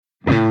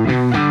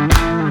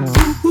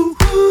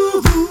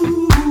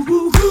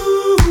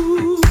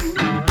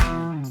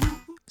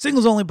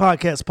Singles Only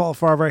Podcast, Paul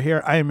Farver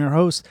here. I am your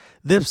host.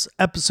 This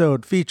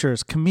episode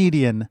features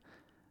comedian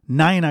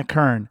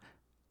Kern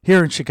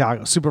here in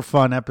Chicago. Super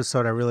fun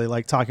episode. I really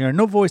like talking to her.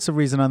 No voice of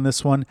reason on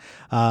this one.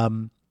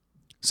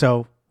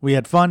 So we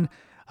had fun.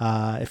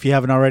 If you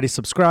haven't already,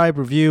 subscribe,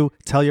 review,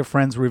 tell your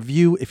friends,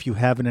 review if you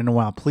haven't in a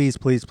while. Please,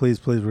 please, please,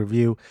 please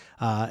review.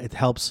 It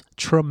helps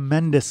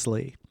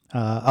tremendously.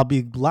 I'll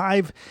be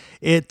live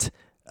at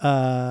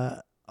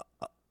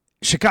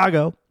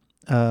Chicago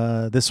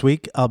this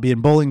week. I'll be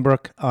in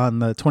Bolingbrook on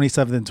the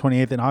 27th and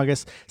 28th in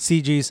August.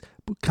 CG's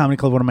Comedy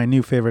Club, one of my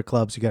new favorite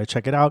clubs. You got to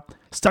check it out.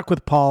 Stuck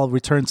with Paul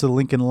returns to the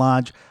Lincoln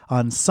Lodge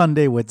on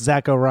Sunday with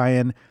Zach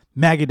O'Ryan,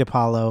 Maggie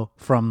DiPaolo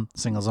from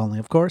Singles Only,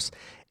 of course,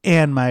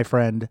 and my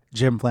friend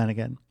Jim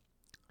Flanagan.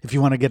 If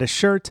you want to get a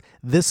shirt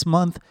this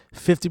month,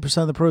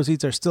 50% of the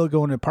proceeds are still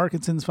going to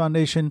Parkinson's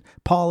Foundation.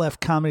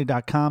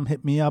 paulfcomedy.com.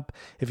 Hit me up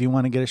if you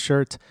want to get a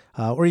shirt,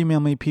 or email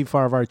me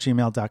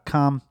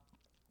pfarvar@gmail.com.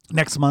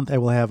 Next month, I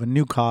will have a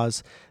new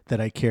cause that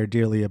I care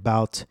dearly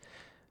about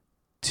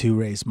to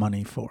raise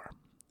money for.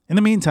 In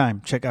the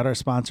meantime, check out our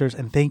sponsors,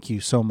 and thank you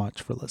so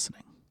much for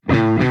listening.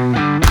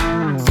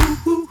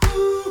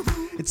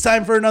 It's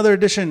time for another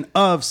edition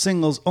of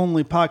Singles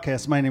Only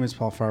Podcast. My name is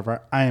Paul Farver.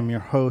 I am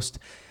your host.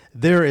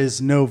 There is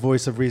no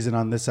voice of reason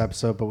on this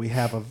episode, but we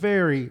have a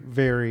very,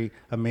 very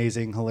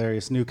amazing,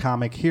 hilarious new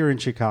comic here in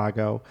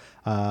Chicago.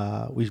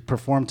 We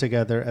performed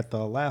together at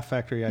the Laugh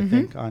Factory, I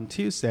think, on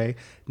Tuesday.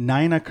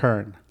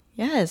 Kern.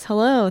 Yes.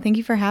 Hello. Thank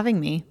you for having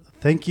me.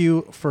 Thank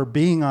you for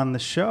being on the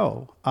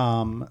show.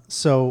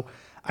 So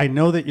I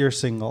know that you're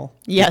single.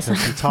 Yes.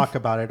 Because you talk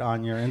about it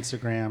on your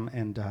Instagram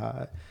and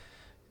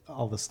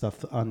all the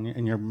stuff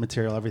in your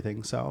material,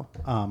 everything. So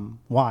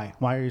why?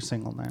 Why are you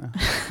single, Nina?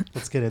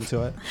 Let's get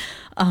into it.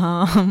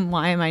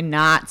 Why am I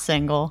not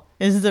single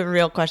is the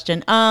real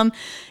question.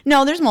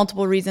 No, there's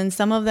multiple reasons.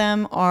 Some of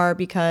them are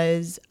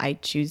because I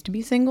choose to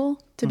be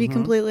single, to be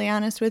completely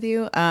honest with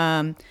you.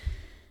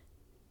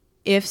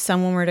 If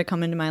someone were to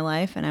come into my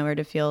life and I were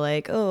to feel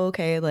like, oh,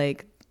 okay,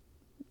 like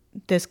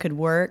this could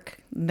work,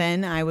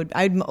 then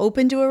I'm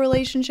open to a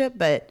relationship,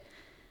 but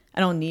I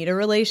don't need a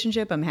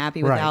relationship. I'm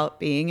happy without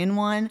being in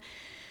one.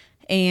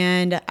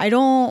 And I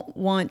don't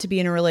want to be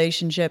in a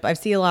relationship. I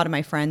see a lot of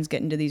my friends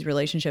get into these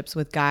relationships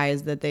with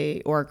guys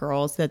or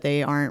girls that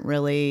they aren't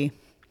really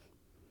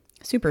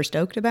super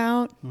stoked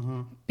about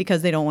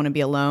because they don't want to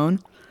be alone.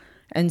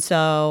 And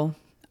so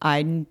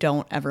I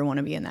don't ever want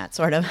to be in that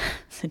sort of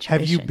situation.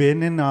 Have you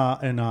been in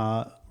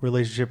a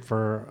relationship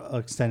for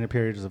extended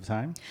periods of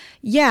time?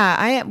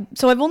 Yeah,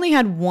 so I've only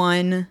had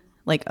one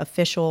like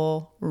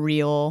official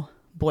real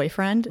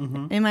boyfriend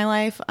in my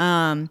life.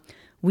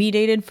 We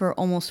dated for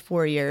almost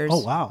 4 years.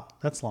 Oh, wow.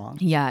 That's long.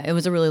 Yeah, it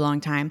was a really long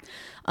time.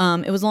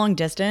 It was long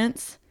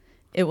distance.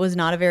 It was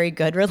not a very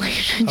good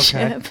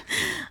relationship.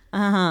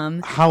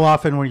 Okay. How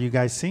often were you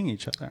guys seeing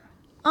each other?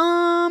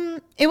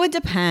 It would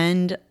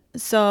depend.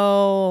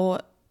 So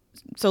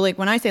like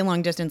when I say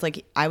long distance,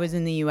 like I was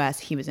in the US,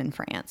 he was in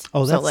France.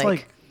 Oh, that's so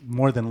like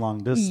more than long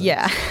distance.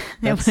 Yeah.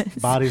 That's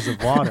bodies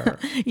of water.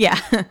 Yeah.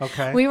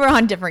 Okay. We were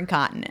on different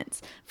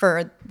continents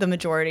for the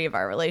majority of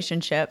our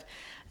relationship.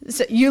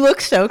 So you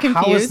look so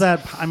confused. How is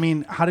that? I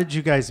mean, how did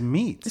you guys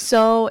meet?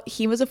 So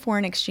he was a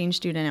foreign exchange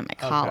student at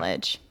my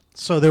college. Okay.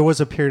 So there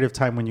was a period of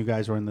time when you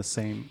guys were in the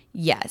same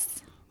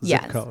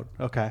zip code.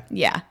 Okay.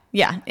 Yeah.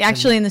 Yeah.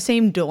 Actually in the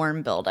same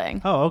dorm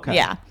building. Oh, okay.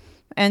 Yeah.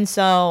 And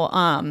so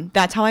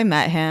that's how I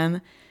met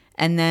him.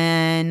 And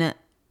then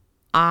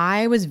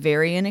I was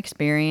very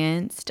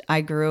inexperienced. I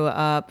grew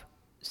up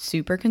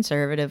super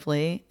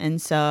conservatively.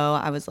 And so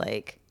I was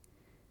like,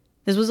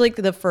 this was like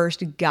the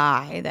first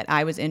guy that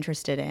I was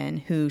interested in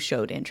who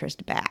showed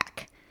interest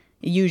back.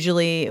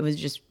 It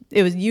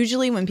was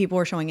usually when people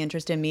were showing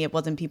interest in me, it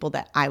wasn't people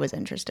that I was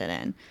interested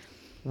in.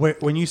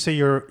 When you say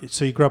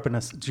did you grow up in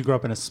a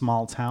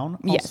small town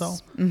also?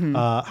 Yes. Mm-hmm.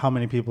 How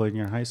many people in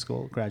your high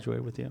school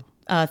graduated with you?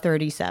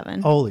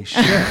 37. Holy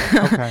shit.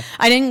 Okay.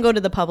 I didn't go to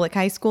the public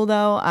high school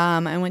though.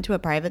 I went to a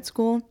private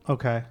school.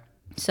 Okay.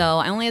 So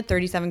I only had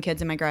 37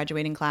 kids in my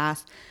graduating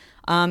class.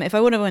 If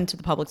I would have went to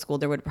the public school,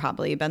 there would have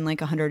probably been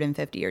like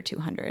 150 or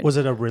 200. Was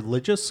it a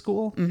religious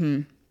school?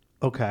 Mm-hmm.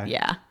 Okay.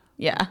 Yeah.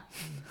 Yeah.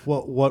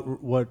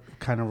 What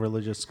kind of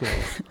religious school?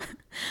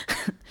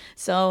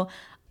 So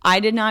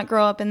I did not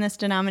grow up in this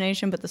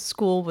denomination, but the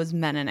school was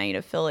Mennonite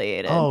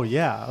affiliated. Oh,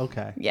 yeah.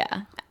 Okay.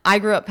 Yeah. I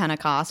grew up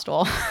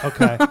Pentecostal.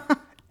 Okay.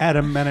 At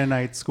a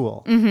Mennonite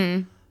school.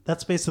 Mm-hmm.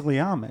 That's basically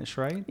Amish,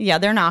 right? Yeah,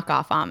 they're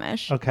knockoff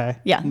Amish. Okay.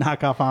 Yeah.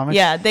 Knockoff Amish?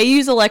 Yeah, they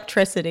use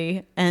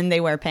electricity and they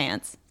wear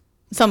pants.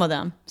 Some of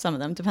them.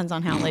 Depends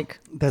on how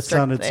that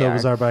sounded so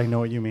bizarre, but I know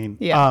what you mean.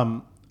 Yeah.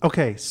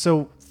 Okay,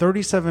 so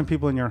 37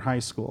 people in your high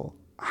school.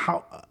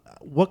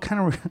 What kind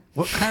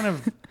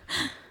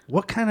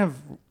of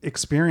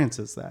experience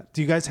is that?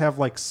 Do you guys have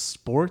like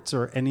sports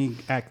or any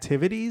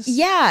activities?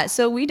 Yeah,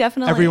 so we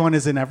definitely. Everyone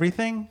is in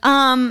everything?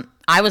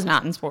 I was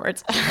not in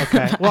sports.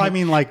 Okay. Well, I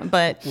mean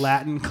but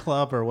Latin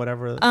club or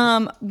whatever.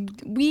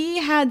 We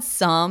had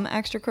some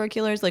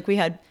extracurriculars. Like we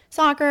had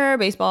soccer,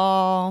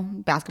 baseball,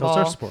 basketball.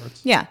 Those are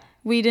sports. Yeah.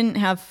 We didn't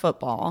have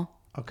football.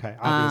 Okay,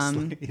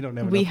 obviously you don't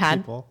have We enough had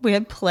people. we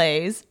had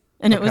plays,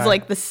 and it was Okay.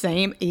 like the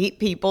same 8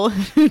 people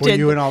who Were did.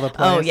 you in all the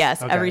plays? Oh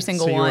yes, Okay, every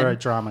single so you one. were a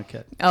drama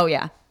kid. Oh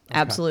yeah,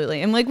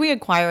 absolutely. And like we had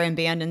choir and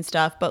band and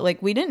stuff, but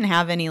like we didn't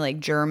have any like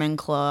German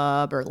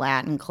club or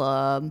Latin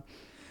club.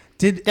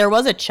 There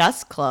was a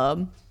chess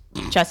club,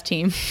 chess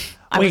team.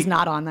 I was Wait.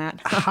 not on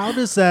that. How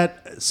does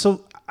that?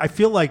 So I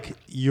feel like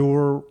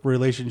your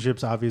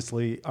relationships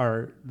obviously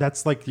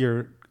that's like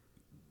the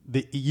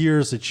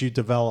years that you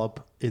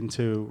develop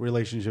into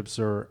relationships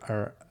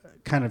are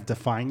kind of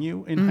define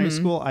you in high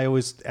school. I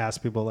always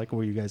ask people like,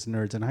 were you guys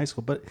nerds in high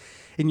school? But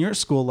in your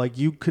school, like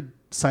you could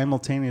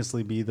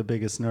simultaneously be the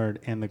biggest nerd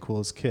and the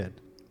coolest kid.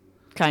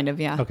 Kind of,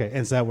 yeah. Okay,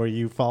 is that where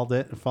you fall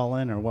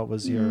in, or what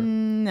was your?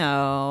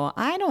 No,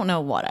 I don't know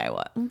what I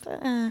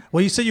was.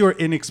 Well, you said you were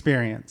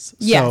inexperienced.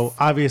 Yes. So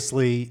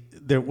obviously,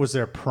 was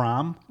there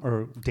prom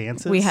or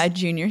dances? We had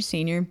junior,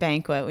 senior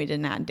banquet. We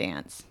did not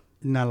dance.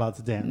 Not allowed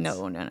to dance.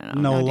 No.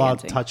 No allowed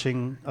dancing.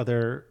 touching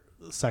other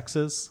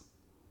sexes.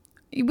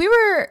 We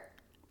were.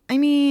 I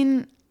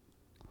mean,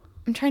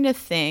 I'm trying to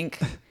think.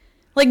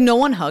 Like no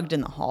one hugged in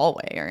the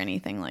hallway or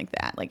anything like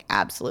that. Like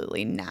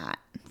absolutely not.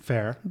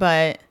 Fair.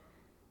 But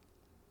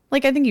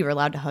like I think you were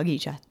allowed to hug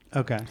each other.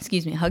 Okay.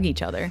 Hug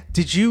each other.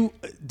 Did you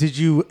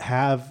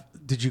have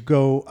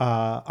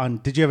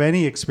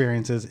any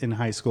experiences in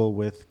high school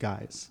with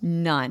guys?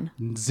 None.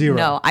 Zero.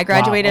 No, I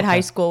graduated Wow, okay.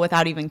 high school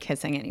without even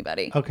kissing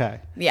anybody. Okay.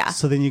 Yeah.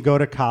 So then you go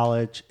to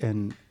college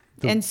and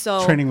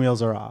so training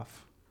wheels are off.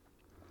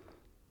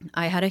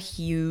 I had a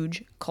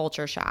huge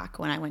culture shock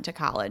when I went to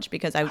college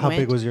because How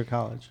big was your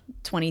college?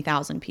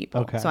 20,000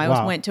 people. Okay, So I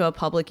wow. went to a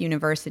public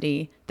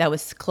university that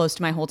was close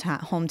to my whole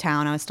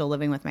hometown. I was still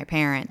living with my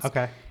parents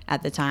Okay.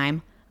 at the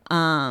time.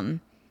 And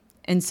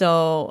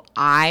so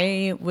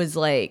I was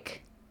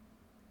like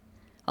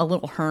a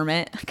little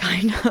hermit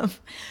kind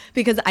of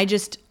because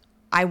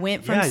I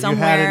went from You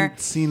somewhere hadn't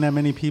seen that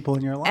many people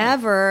in your life.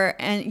 ever.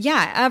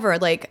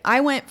 Like I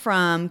went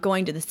from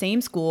going to the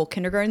same school,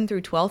 kindergarten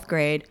through 12th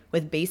grade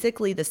with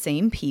basically the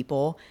same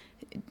people.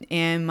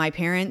 And my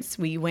parents,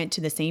 we went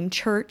to the same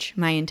church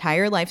my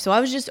entire life. So I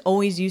was just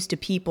always used to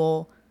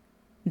people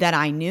that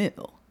I knew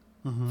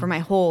for my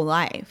whole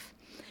life.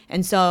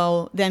 And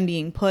so then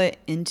being put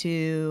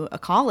into a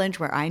college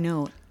where I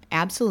know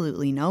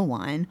absolutely no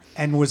one.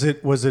 And was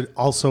it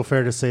also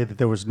fair to say that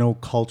there was no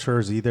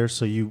cultures either?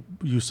 So you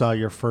saw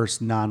your first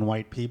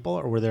non-white people,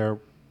 or were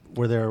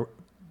there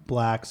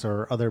blacks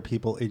or other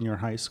people in your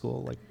high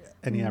school, like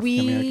any African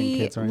American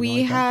kids or anything We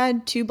like that?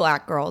 had 2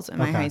 black girls in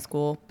my Okay. high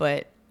school,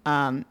 but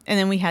and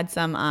then we had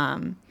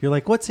some You're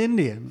like, what's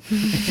Indian?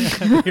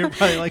 You're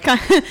probably like,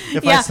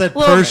 if I Yeah, said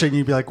well, Persian,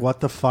 you'd be like,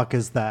 what the fuck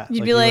is that?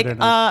 you'd be like, wouldn't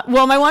know.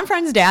 well, my one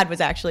friend's dad was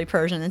actually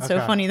Persian. It's so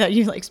Okay. funny that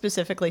you like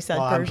specifically said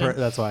Well, I'm Persian.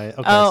 that's why.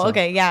 Okay, Oh, so-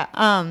 okay, yeah.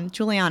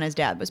 Juliana's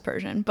dad was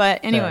Persian, but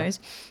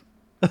anyways,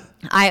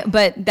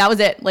 but that was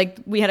it. Like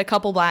we had a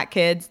couple black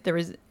kids. There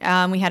was,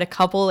 we had a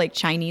couple like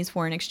Chinese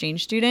foreign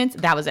exchange students.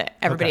 That was it.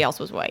 Everybody Okay. else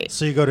was white.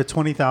 So you go to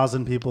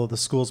 20,000 people. The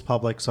school's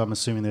public, so I'm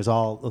assuming there's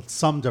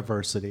some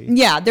diversity.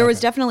 Yeah, there was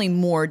definitely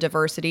more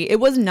diversity.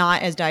 It was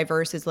not as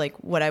diverse as like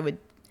what I would.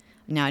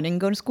 Now I didn't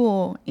go to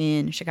school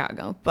in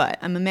Chicago, but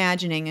I'm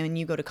imagining when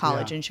you go to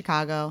college Yeah. in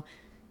Chicago,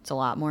 it's a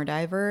lot more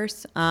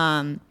diverse.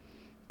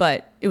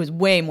 But it was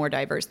way more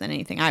diverse than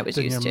anything I was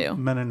Than used your to.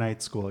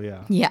 Mennonite school,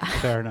 yeah. Yeah.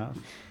 Fair enough.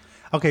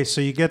 Okay,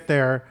 so you get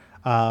there,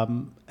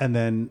 and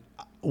then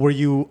were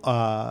you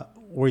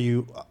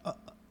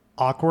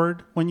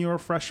awkward when you were a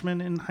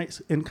freshman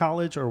in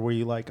college, or were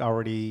you like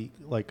already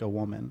like a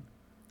woman?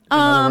 In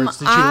other words,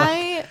 did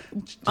you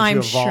I'm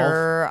evolve?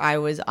 sure I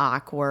was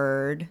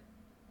awkward.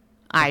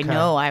 I Okay.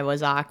 know I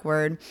was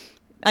awkward.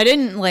 I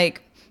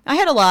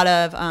had a lot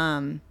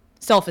of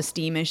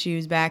self-esteem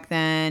issues back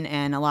then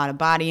and a lot of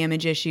body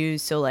image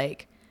issues. So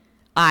like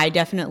I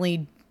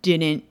definitely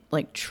didn't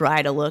like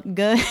try to look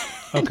good.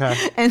 Okay.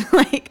 And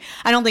like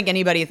I don't think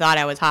anybody thought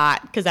I was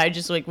hot because I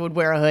just like would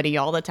wear a hoodie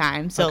all the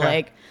time. So Okay.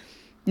 like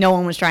no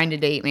one was trying to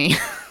date me.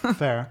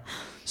 Fair.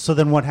 So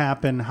then what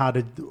happened? How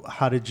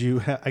did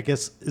you, I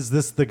guess, is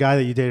this the guy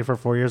that you dated for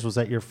 4 years? Was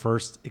that your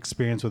first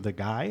experience with a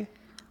guy?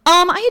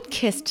 I had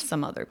kissed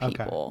some other Okay.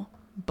 people,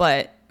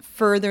 but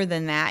further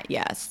than that,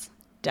 yes,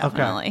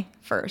 definitely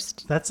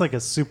first. That's like a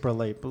super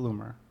late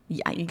bloomer.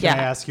 Yeah, Can yeah. I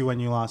ask you when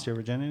you lost your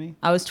virginity?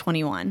 I was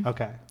 21.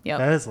 Okay. Yep.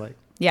 That is late.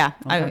 Yeah,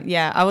 Okay.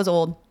 I was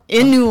old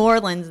in New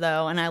Orleans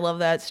though, and I love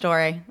that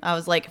story. I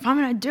was like, if I'm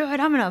gonna do it,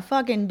 I'm gonna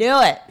fucking do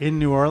it. In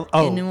New Orleans?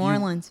 Oh, In New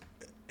Orleans,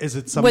 is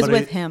it somebody? was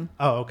with him.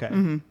 Oh, okay. All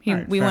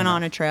right, We fair went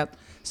on enough. a trip.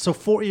 So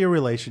 4-year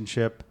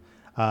relationship,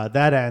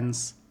 that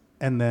ends,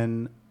 and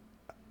then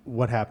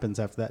what happens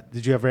after that?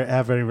 Did you ever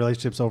have any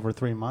relationships over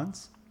 3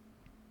 months?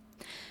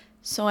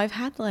 So I've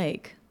had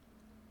like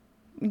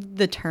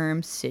the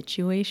term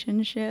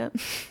situationship.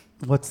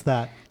 What's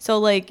that? So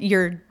like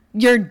you're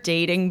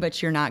dating,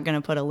 but you're not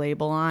gonna put a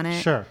label on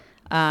it. Sure.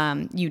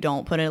 You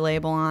don't put a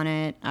label on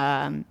it.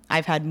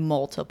 I've had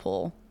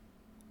multiple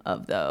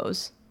of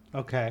those.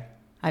 Okay.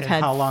 I've And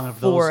had how long of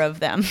 4 those? of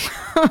them.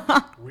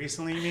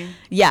 Recently, you mean?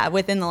 Yeah,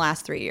 within the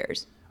last 3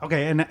 years.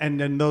 Okay,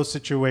 and in those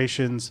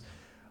situations,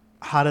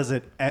 how does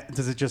it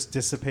just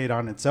dissipate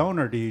on its own,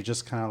 or do you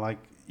just kind of like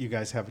you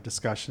guys have a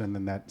discussion and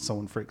then that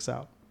someone freaks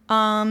out?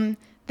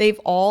 They've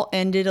all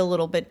ended a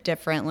little bit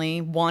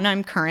differently. One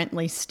I'm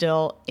currently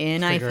still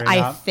in.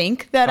 I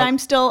think that I'm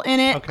still in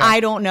it. Okay.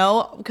 I don't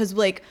know because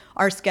like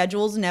our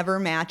schedules never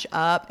match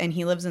up and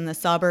he lives in the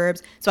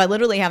suburbs. So I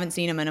literally haven't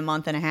seen him in a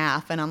month and a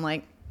half and I'm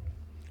like,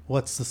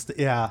 what's the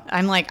yeah.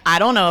 I'm like, I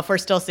don't know if we're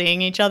still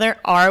seeing each other.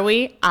 Are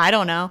we? I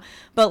don't know.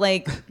 But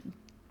like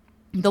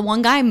the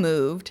one guy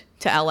moved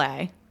to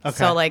LA. Okay.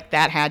 So like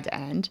that had to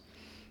end.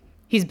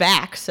 He's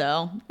back,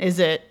 so is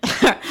it?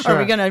 Sure. Are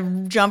we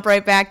gonna jump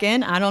right back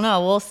in? I don't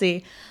know. We'll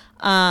see.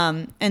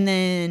 And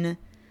then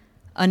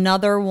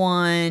another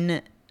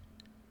one,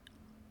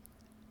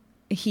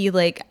 he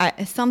I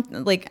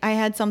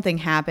had something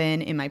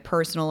happen in my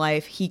personal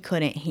life. He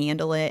couldn't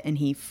handle it, and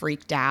he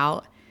freaked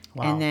out.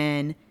 Wow. And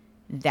then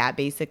that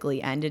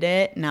basically ended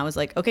it. And I was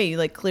like, okay, you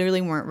like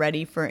clearly weren't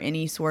ready for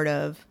any sort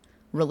of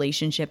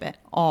relationship at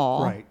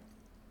all. Right.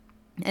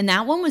 And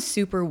that one was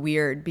super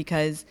weird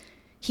because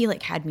he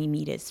like had me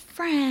meet his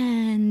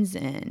friends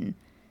and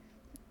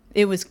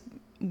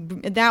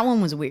that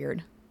one was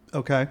weird.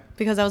 Okay.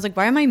 Because I was like,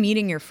 why am I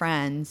meeting your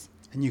friends?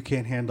 And you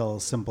can't handle a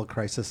simple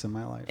crisis in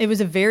my life. It was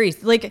a very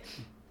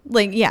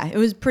yeah, it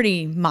was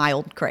pretty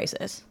mild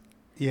crisis.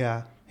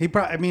 Yeah.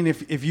 I mean,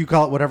 if you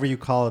call it whatever you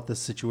call it, the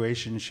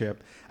situationship,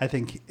 I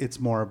think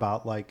it's more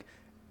about like,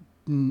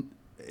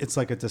 it's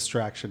like a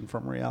distraction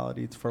from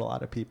reality for a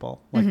lot of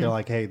people. Like they're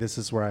like, hey, this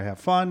is where I have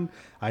fun.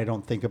 I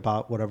don't think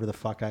about whatever the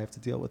fuck I have to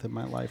deal with in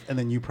my life. And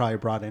then you probably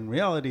brought in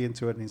reality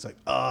into it. And he's like,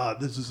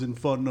 this isn't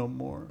fun no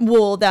more.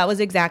 Well, that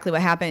was exactly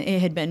what happened. It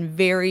had been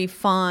very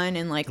fun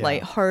and like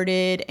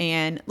lighthearted.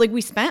 And like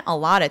we spent a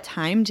lot of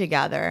time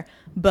together.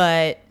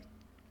 But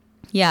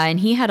yeah, and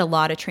he had a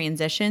lot of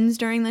transitions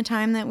during the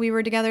time that we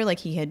were together. Like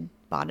he had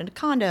bought a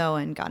condo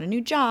and got a new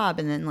job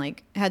and then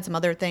like had some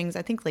other things.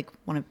 I think like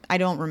I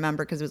don't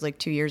remember because it was like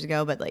 2 years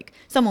ago, but like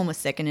someone was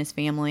sick in his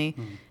family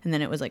and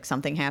then it was like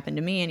something happened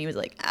to me and he was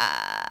like,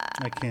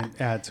 I can't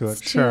add to it.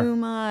 It's too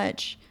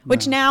much.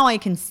 Which now I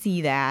can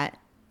see that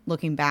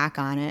looking back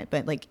on it,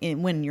 but like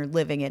when you're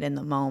living it in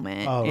the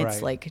moment,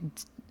 it's like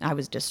I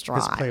was distraught.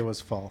 His plate was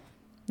full.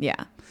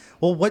 Yeah.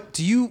 Well, what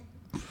do you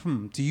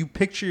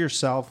picture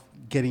yourself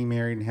getting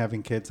married and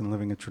having kids and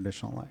living a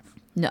traditional life?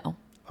 No.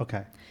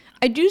 Okay.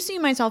 I do see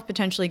myself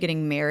potentially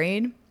getting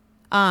married.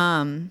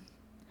 I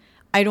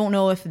don't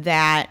know if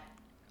that,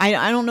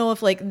 I don't know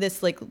if like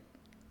this, like,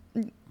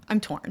 I'm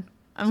torn.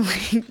 I'm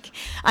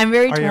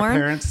very torn. Are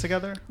your parents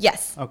together?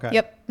 Yes. Okay.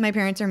 Yep. My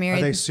parents are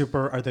married.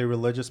 Are they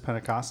religious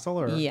Pentecostal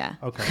or? Yeah.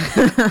 Okay.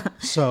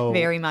 So.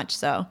 Very much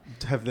so.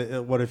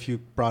 What if you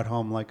brought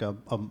home like a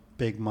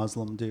big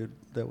Muslim dude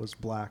that was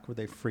black? Would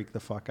they freak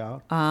the fuck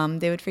out?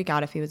 They would freak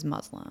out if he was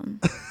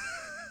Muslim.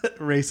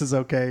 Race is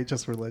okay,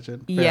 just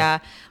religion. Fair. Yeah.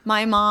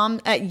 My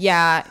mom, I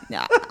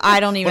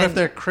don't even. What if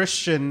they're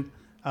Christian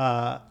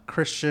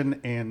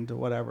and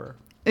whatever?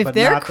 If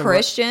they're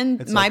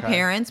Christian, my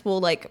parents will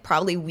like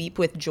probably weep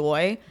with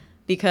joy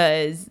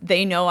because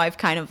they know I've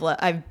kind of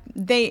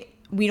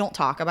we don't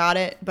talk about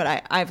it,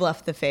 but I've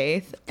left the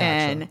faith.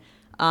 Gotcha.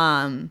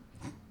 And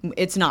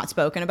it's not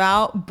spoken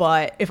about.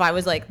 But if I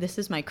was like, this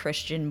is my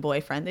Christian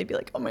boyfriend, they'd be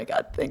like, oh my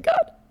God, thank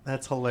God.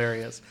 That's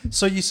hilarious.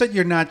 So you said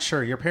you're not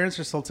sure. Your parents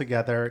are still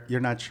together. You're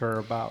not sure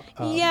about.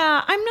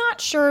 Yeah, I'm not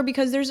sure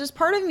because there's this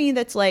part of me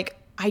that's like,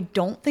 I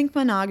don't think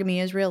monogamy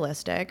is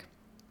realistic.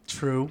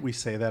 True. We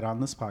say that on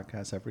this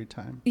podcast every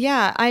time.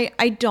 Yeah,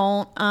 I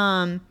don't.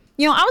 I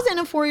was in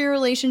a 4-year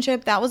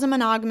relationship. That was a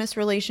monogamous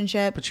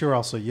relationship. But you were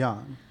also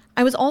young.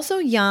 I was also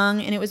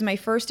young, and it was my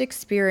first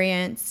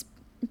experience.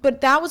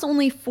 But that was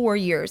only 4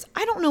 years.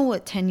 I don't know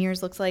what 10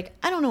 years looks like.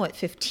 I don't know what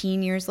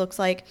 15 years looks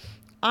like.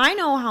 I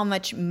know how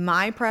much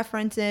my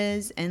preference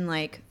is and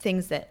like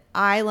things that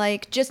I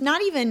like. I'm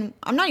not even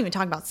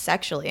talking about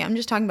sexually. I'm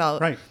just talking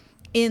about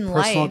in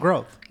life. Personal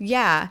growth.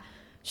 Yeah.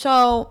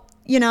 So,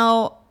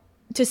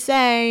 to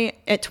say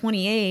at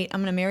 28, I'm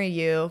going to marry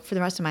you for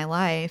the rest of my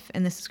life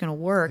and this is going to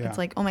work. Yeah. It's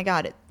like, oh my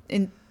God,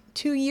 in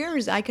 2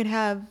 years I could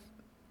have,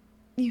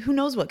 who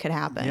knows what could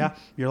happen. Yeah.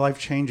 Your life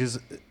changes.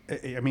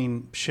 I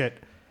mean,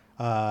 shit.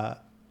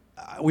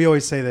 We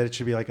always say that it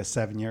should be like a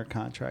 7-year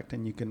contract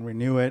and you can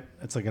renew it.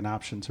 It's like an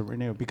option to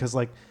renew because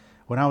like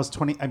when I was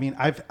 20, I mean,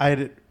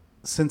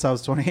 since I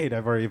was 28,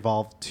 I've already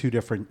evolved 2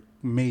 different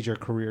major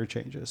career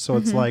changes. So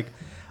it's like,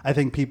 I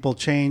think people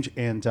change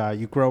and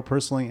you grow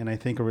personally. And I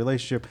think a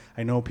relationship,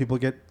 I know people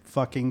get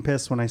fucking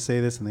pissed when I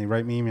say this and they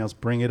write me emails,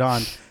 bring it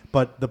on.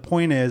 But the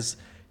point is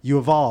you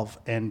evolve.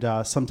 And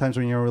sometimes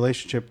when you're in a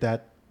relationship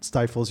that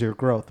stifles your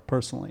growth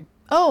personally.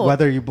 Oh,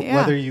 whether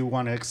you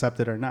want to accept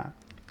it or not.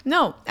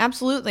 No,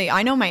 absolutely.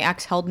 I know my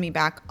ex held me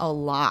back a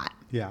lot.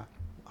 Yeah.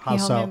 How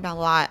so? He held me back a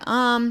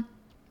lot.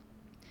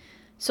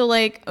 So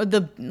like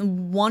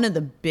one of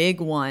the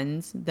big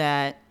ones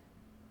that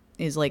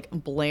is like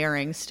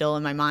blaring still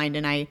in my mind,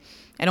 and I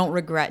don't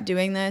regret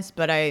doing this,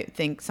 but I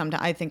think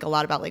a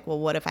lot about like, well,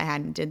 what if I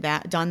hadn't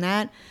done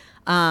that?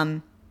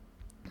 When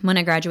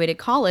I graduated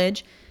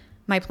college,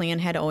 my plan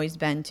had always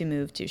been to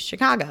move to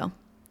Chicago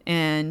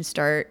and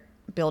start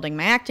building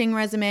my acting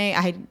resume.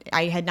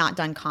 I had not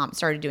done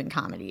started doing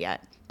comedy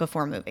yet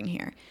before moving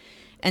here.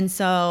 And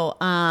so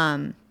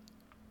I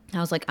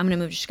was like, I'm going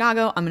to move to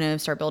Chicago. I'm going to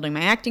start building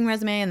my acting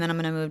resume, and then I'm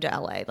going to move to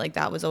LA. Like,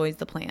 that was always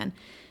the plan.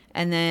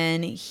 And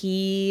then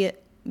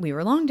we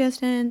were long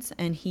distance,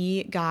 and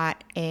he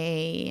got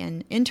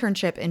an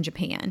internship in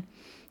Japan.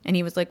 And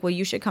he was like, well,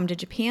 you should come to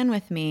Japan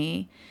with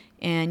me,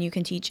 and you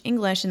can teach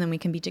English, and then we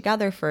can be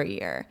together for a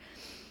year.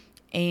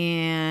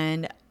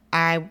 And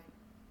I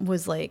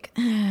was like,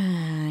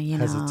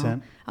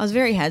 hesitant. I was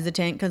very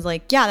hesitant because,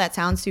 like, yeah, that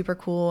sounds super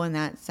cool, and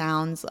that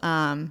sounds,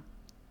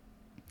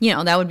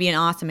 that would be an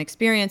awesome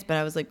experience. But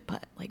I was like,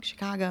 but like,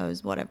 Chicago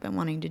is what I've been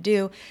wanting to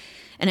do.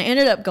 And I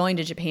ended up going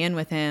to Japan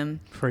with him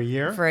for a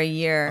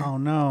year. Oh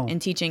no! And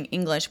teaching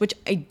English, which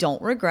I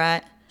don't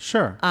regret.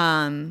 Sure.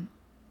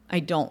 I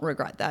don't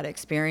regret that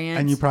experience.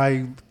 And you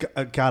probably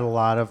got a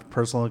lot of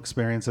personal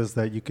experiences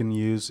that you can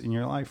use in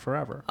your life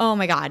forever. Oh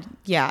my God,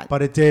 yeah.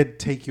 But it did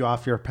take you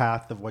off your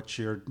path of what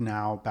you're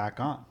now back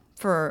on.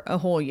 For a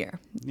whole year.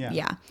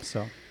 Yeah.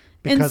 So,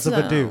 because of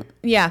a dude.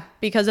 Yeah,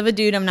 because of a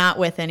dude I'm not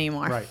with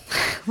anymore. Right.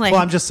 Well,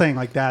 I'm just saying,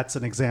 like, that's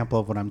an example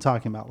of what I'm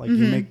talking about. Like,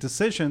 you make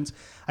decisions.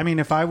 I mean,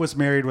 if I was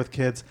married with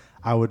kids,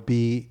 I would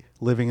be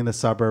living in the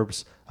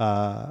suburbs,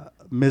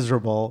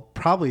 miserable,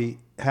 probably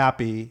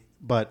happy,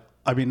 but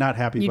I mean, not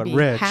happy, but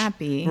rich.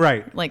 Happy.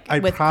 Right. Like,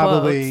 I'd with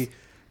probably quotes.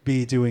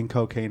 be doing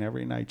cocaine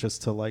every night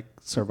just to, like,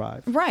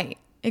 survive. Right.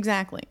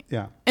 Exactly.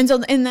 Yeah. And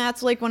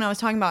that's like when I was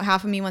talking about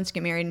half of me wants to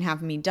get married and half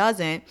of me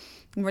doesn't,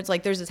 where it's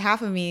like, there's this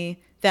half of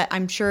me that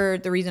I'm sure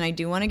the reason I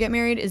do want to get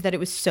married is that it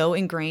was so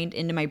ingrained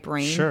into my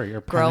brain. Sure.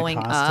 You're growing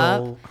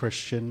Pentecostal, up.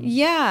 Christian.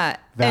 Yeah.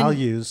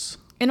 Values.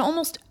 And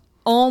almost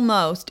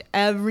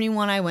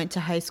everyone I went to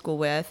high school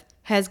with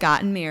has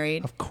gotten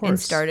married. Of course. And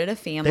started a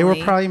family. They were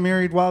probably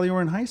married while you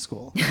were in high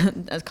school.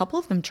 A couple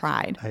of them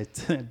tried. I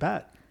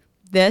bet.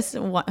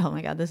 Oh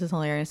my God, this is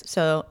hilarious.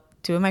 So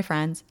 2 of my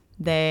friends,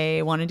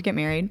 they wanted to get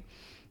married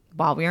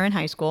while we were in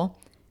high school,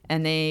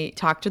 and they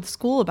talked to the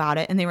school about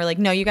it, and they were like,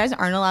 no, you guys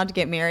aren't allowed to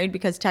get married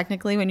because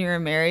technically when you're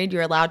married,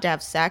 you're allowed to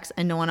have sex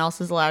and no one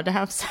else is allowed to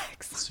have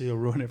sex. So you'll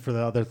ruin it for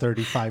the other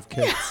 35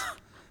 kids.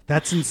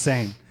 That's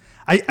insane.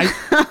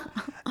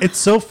 It's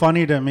so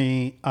funny to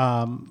me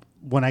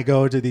when I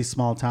go to these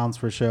small towns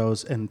for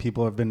shows and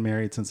people have been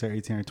married since they're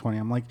 18 or 20.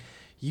 I'm like,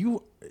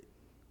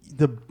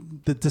 the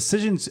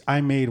decisions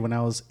I made when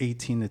I was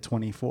 18 to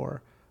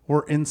 24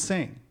 were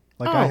insane.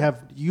 Like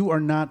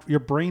your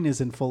brain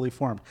isn't fully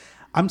formed.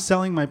 I'm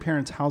selling my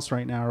parents' house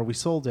right now, or we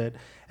sold it,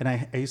 and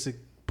I used to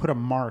put a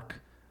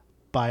mark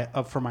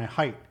for my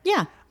height.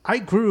 Yeah. I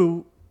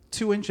grew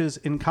 2 inches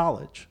in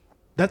college.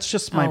 That's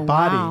just my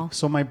body. Wow.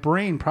 So my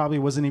brain probably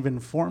wasn't even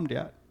formed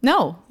yet.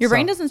 No, your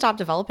brain doesn't stop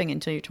developing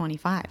until you're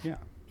 25. Yeah.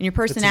 And your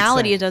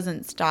personality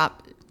doesn't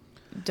stop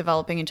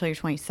developing until you're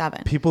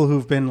 27. People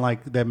who've been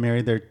like, that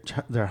married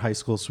their high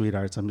school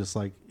sweethearts, I'm just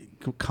like,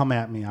 come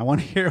at me. I want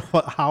to hear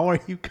how are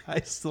you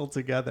guys still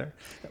together?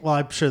 Well,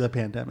 I'm sure the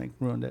pandemic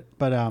ruined it,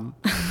 but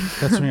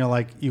that's when you're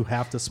like, you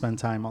have to spend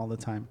time all the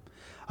time.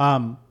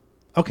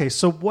 Okay,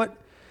 so what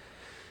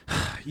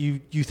you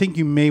think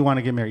you may want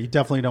to get married? You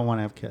definitely don't want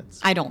to have kids.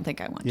 I don't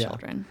think I want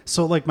children.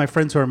 So like my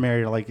friends who are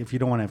married are like, if you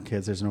don't want to have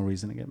kids, there's no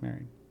reason to get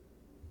married.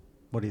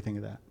 What do you think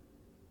of that?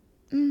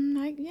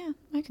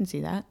 I can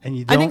see that. And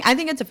you don't? I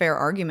think it's a fair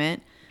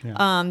argument.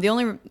 Yeah.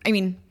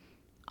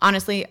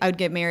 Honestly, I would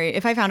get married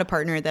if I found a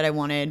partner that I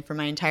wanted for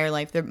my entire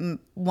life.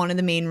 One of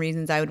the main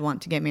reasons I would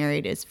want to get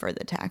married is for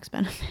the tax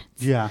benefits.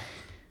 Yeah.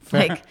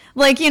 Fair.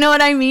 Like, you know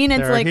what I mean?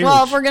 It's like, huge.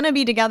 well, if we're going to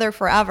be together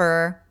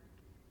forever.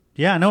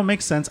 Yeah, no, it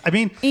makes sense. I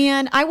mean,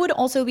 and I would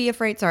also be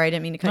afraid, sorry, I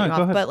didn't mean to cut you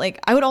off, but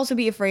like, I would also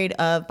be afraid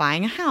of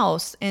buying a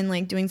house and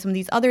like doing some of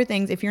these other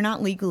things if you're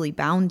not legally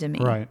bound to me.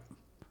 Right.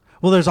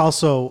 Well, there's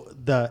also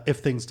if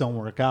things don't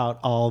work out,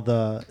 all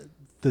the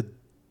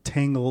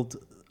tangled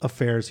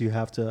affairs you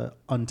have to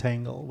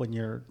untangle when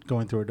you're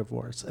going through a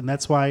divorce. And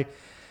that's why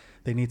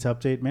they need to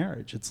update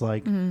marriage. It's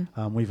like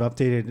we've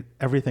updated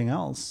everything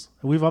else.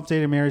 We've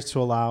updated marriage to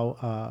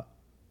allow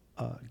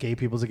gay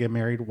people to get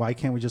married. Why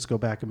can't we just go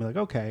back and be like,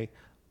 okay,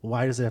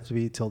 why does it have to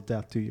be till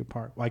death do you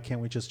part? Why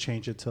can't we just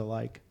change it to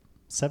like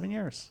 7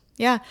 years?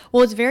 Yeah.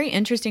 Well, it's very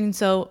interesting.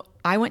 So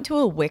I went to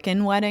a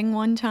Wiccan wedding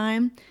one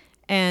time,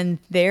 and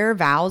their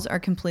vows are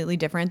completely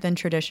different than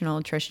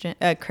traditional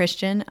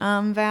Christian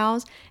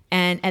vows.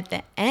 And at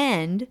the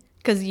end,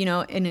 because, you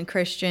know, in a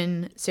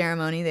Christian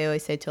ceremony, they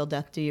always say, till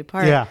death do you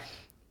part. Yeah.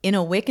 In a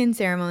Wiccan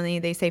ceremony,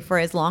 they say, for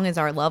as long as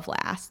our love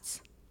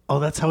lasts. Oh,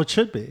 that's how it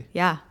should be.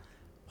 Yeah.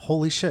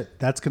 Holy shit.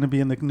 That's going to be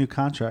in the new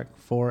contract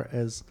for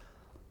as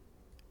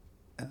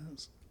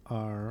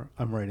I'm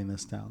writing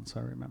this down so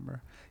I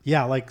remember.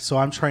 Yeah, like, so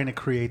I'm trying to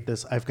create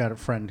this. I've got a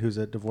friend who's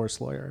a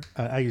divorce lawyer.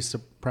 I used to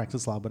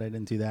practice law, but I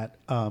didn't do that.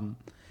 And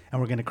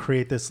we're going to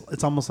create this.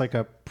 It's almost like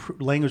a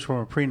language from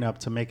a prenup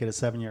to make it a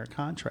 7-year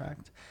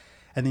contract.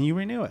 And then you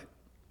renew it.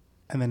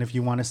 And then if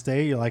you want to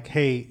stay, you're like,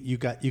 hey, you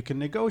can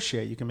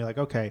negotiate. You can be like,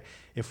 okay,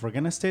 if we're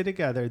going to stay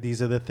together,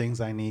 these are the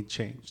things I need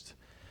changed.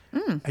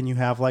 and you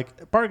have like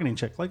a bargaining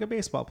chip, like a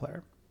baseball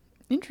player.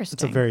 Interesting.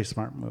 It's a very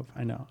smart move.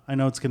 I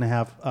know it's going to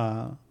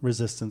have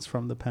resistance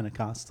from the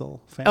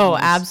Pentecostal families. Oh,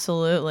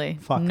 absolutely.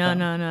 Fuck no, them.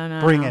 no, no,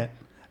 no. Bring no. it.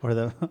 Or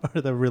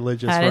the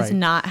religious That right. is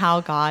not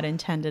how God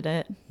intended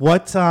it.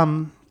 What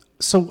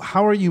so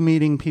how are you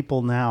meeting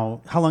people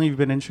now? How long have you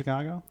been in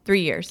Chicago?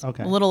 3 years.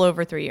 Okay. A little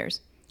over 3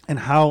 years. And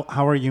how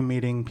are you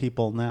meeting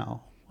people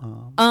now?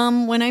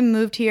 When I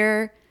moved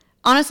here,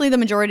 honestly, the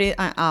majority,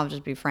 I'll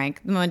just be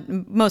frank,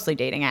 mostly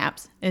dating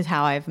apps is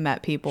how I've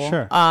met people.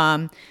 Sure.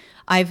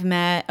 I've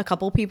met a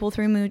couple people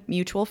through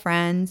mutual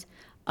friends.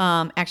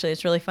 Actually,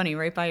 it's really funny.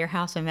 Right by your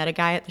house, I met a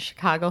guy at the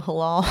Chicago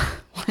Halal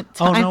one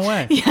time. Oh, no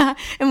way. Yeah.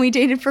 And we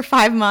dated for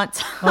 5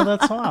 months. Oh,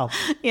 that's wild.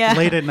 Yeah.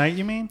 Late at night,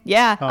 you mean?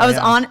 Yeah. Oh, I was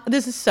yeah. on,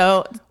 this is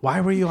so.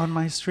 Why were you on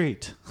my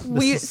street?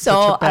 We This is so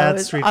such a bad I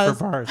was, street I for was,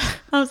 bars.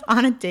 I was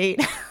on a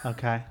date.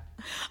 Okay.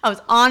 I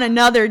was on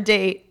another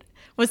date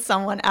with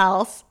someone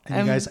else.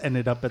 And you guys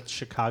ended up at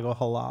Chicago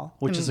Halal,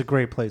 which is a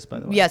great place, by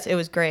the way. Yes, it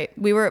was great.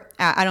 We were,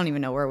 I don't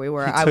even know where we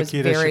were. He I took was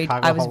you to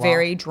Chicago I was Halal?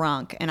 very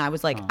drunk, and I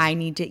was like, I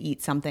need to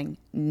eat something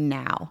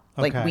now.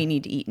 Like, Okay. we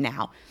need to eat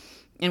now.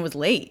 And it was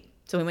late.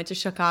 So we went to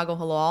Chicago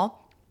Halal,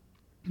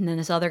 and then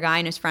this other guy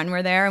and his friend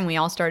were there, and we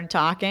all started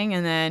talking,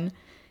 and then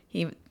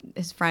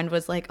his friend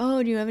was like,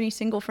 oh, do you have any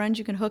single friends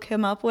you can hook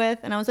him up with?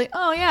 And I was like,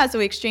 oh, yeah. So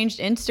we exchanged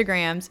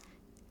Instagrams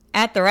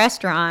at the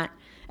restaurant,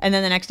 and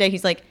then the next day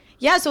he's like,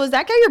 yeah, so is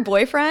that guy your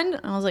boyfriend?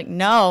 And I was like,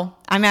 no,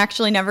 I'm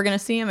actually never going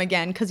to see him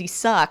again because he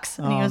sucks.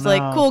 And he was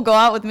like, cool, go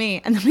out with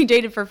me. And then we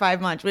dated for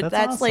 5 months. But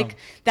that's awesome. like,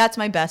 that's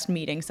my best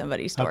meeting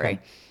somebody story. Okay.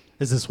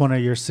 Is this one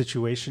of your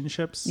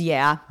situationships?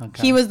 Yeah.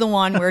 Okay. He was the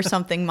one where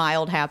something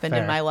mild happened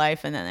in Fair. my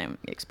life and then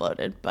it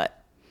exploded.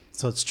 But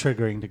So it's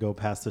triggering to go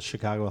past the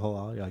Chicago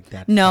Halal. You're like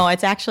that. no,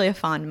 it's actually a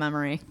fond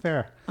memory.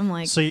 Fair. I'm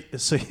like, So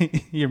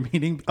you're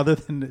meeting other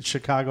than the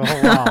Chicago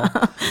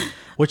Halal,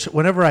 which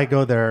whenever I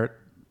go there,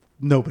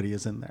 nobody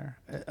is in there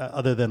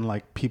other than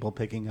like people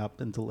picking up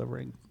and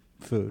delivering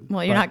food.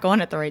 well, you're not going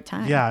at the right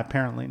time. Yeah,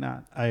 apparently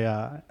not.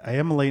 I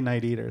am a late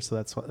night eater, so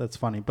that's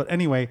funny. But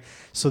anyway,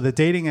 so the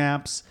dating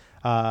apps,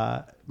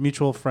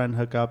 mutual friend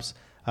hookups,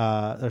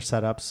 or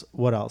setups.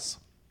 What else?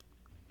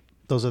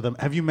 Those are them.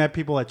 Have you met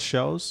people at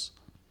shows?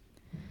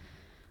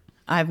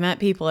 I've met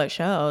people at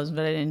shows,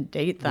 but I didn't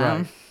date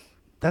them. Right.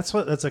 That's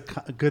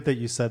good that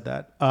you said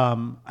that.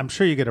 I'm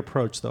sure you get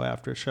approached though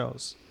after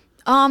shows.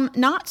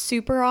 Not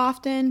super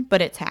often,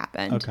 but it's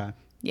happened. Okay.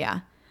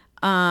 Yeah.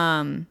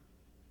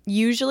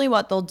 Usually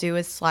what they'll do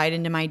is slide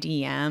into my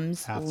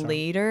DMs After.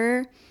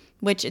 later,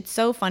 which it's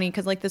so funny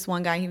because like this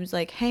one guy, he was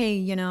like,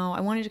 hey, I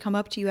wanted to come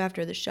up to you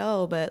after the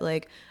show, but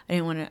like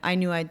I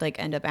knew I'd like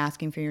end up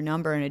asking for your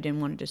number and I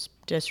didn't want to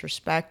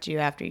disrespect you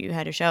after you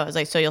had a show. I was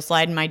like, so you'll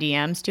slide in my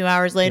DMs 2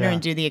 hours later Yeah.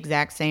 and do the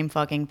exact same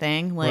fucking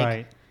thing?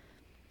 Like,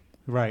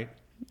 Right.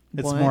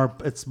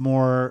 What?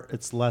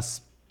 It's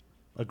less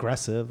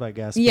aggressive, I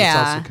guess. But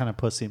Yeah. It's also kind of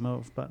pussy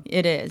move, but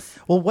it is.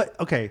 well, what?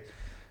 Okay,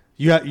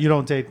 you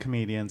don't date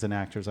comedians and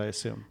actors, I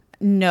assume.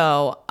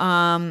 No.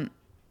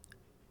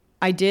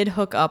 I did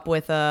hook up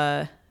with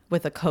a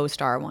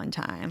co-star one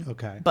time.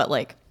 Okay. But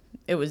like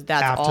that's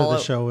After all the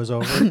show was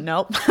over.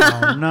 Nope.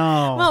 Oh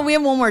no. Well, we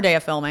have one more day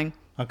of filming.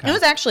 Okay. It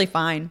was actually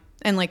fine.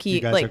 And like You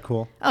guys are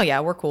cool? Oh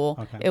yeah, we're cool.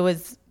 Okay.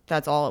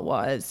 That's all it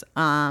was.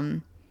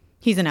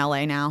 He's in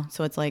LA now,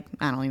 so it's like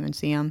I don't even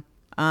see him.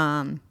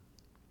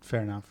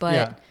 Fair enough. But-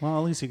 yeah. Well,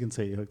 at least you can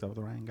say you hooked up with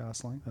Ryan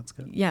Gosling. That's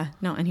good. Yeah,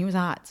 no, and he was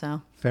hot,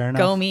 so Fair enough.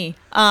 go me.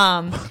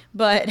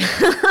 But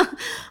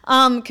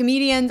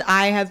comedians,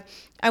 I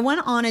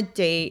went on a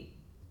date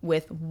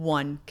with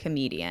one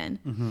comedian,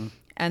 Mm-hmm.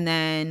 and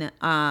then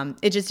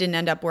it just didn't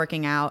end up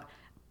working out.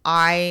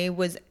 I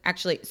was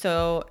actually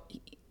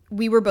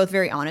we were both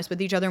very honest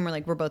with each other,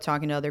 and we're both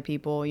talking to other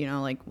people,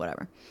 like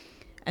whatever.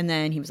 And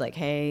then he was like,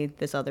 hey,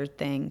 this other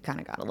thing kind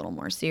of got a little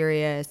more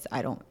serious.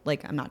 I'm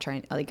not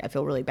trying, I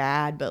feel really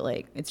bad, but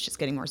it's just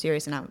getting more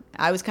serious. And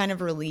I was kind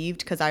of relieved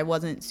because I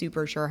wasn't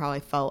super sure how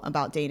I felt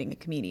about dating a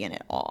comedian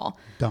at all.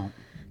 Don't.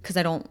 Because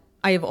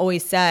I have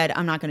always said,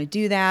 I'm not going to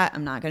do that.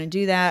 I'm not going to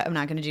do that. I'm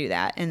not going to do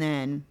that. And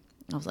then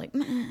I was like,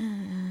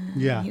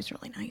 Yeah. he was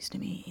really nice to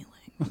me.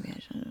 Maybe I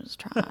should just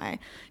try.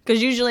 Because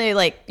usually,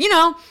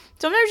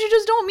 sometimes you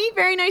just don't meet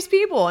very nice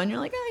people. And you're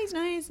like, oh, he's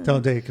nice. And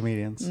Don't date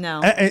comedians. No.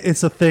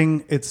 It's a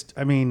thing.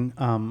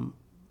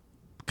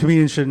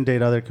 Comedians shouldn't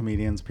date other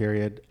comedians,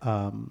 period.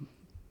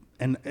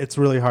 And it's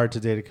really hard to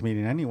date a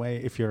comedian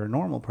anyway if you're a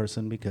normal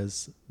person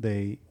because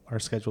our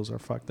schedules are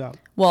fucked up.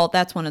 Well,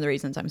 that's one of the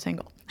reasons I'm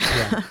single.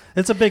 Yeah.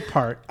 It's a big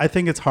part. I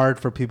think it's hard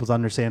for people to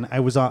understand.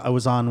 I was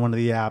on one of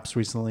the apps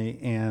recently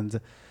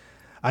and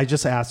I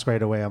just asked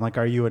right away. I'm like,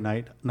 are you a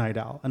night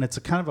owl? And it's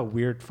a kind of a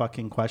weird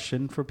fucking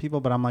question for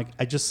people, but I'm like,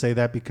 I just say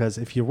that because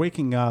if you're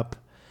waking up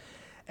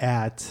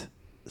at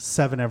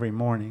 7 every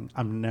morning,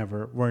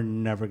 we're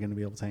never going to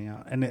be able to hang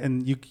out.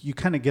 And you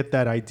kind of get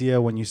that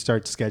idea when you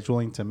start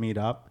scheduling to meet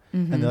up.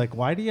 Mm-hmm. And they're like,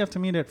 why do you have to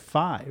meet at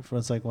 5?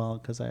 It's like, well,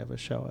 because I have a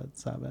show at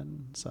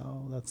 7.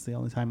 So that's the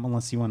only time,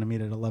 unless you want to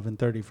meet at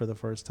 11:30 for the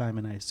first time.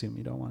 And I assume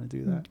you don't want to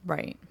do that.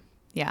 Right.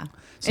 Yeah.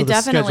 So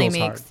the schedule's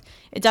hard.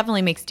 It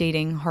definitely makes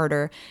dating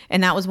harder.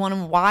 And that was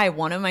why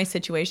one of my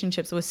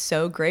situationships was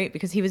so great,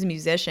 because he was a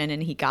musician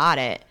and he got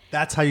it.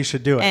 That's how you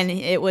should do it. And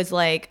it was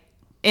like,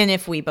 and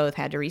if we both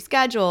had to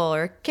reschedule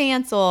or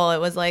cancel, it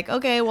was like,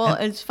 okay, well,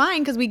 it's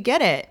fine because we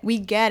get it. We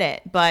get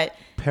it. But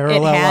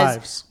parallel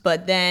lives.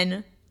 But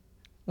then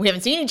we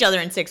haven't seen each other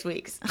in 6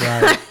 weeks.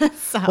 Right.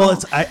 So. Well,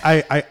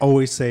 I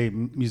always say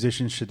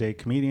musicians should date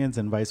comedians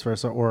and vice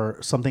versa, or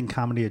something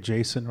comedy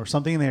adjacent, or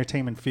something in the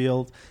entertainment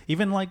field.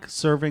 Even like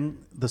serving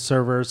the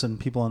servers and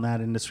people in that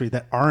industry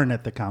that aren't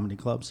at the comedy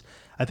clubs.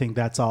 I think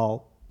that's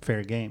all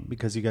fair game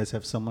because you guys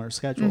have similar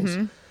schedules,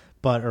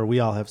 or we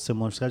all have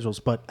similar schedules.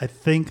 But I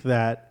think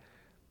that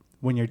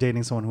when you're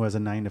dating someone who has a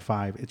 9 to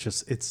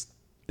 5,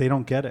 they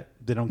don't get it.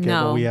 They don't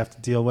get what we have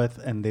to deal with,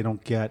 and they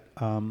don't get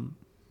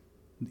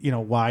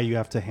why you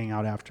have to hang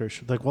out after.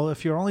 Like, well,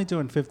 if you're only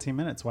doing 15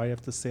 minutes, why do you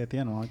have to stay at the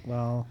end? I'm like,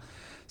 well,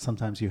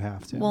 sometimes you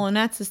have to. Well, and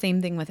that's the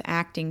same thing with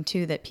acting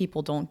too, that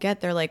people don't get.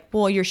 They're like,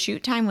 well, your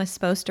shoot time was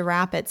supposed to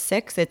wrap at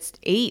 6. It's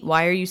 8.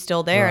 Why are you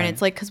still there? Right. And it's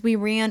like, because we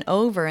ran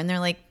over. And they're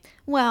like,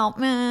 well,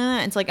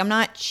 it's like, I'm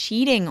not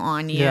cheating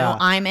on you. Yeah.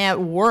 I'm at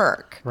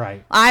work.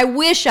 Right. I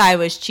wish I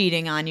was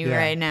cheating on you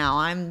right now.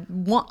 I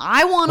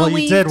want to leave.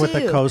 Well, you did with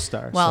the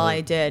co-star. Well, so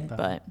I did,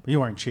 but you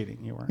weren't cheating.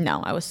 You weren't.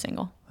 No, I was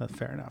single.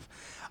 Fair enough.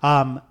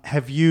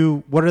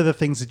 What are the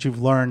things that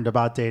you've learned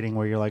about dating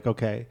where you're like,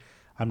 okay,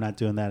 I'm not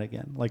doing that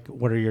again? Like,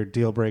 what are your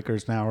deal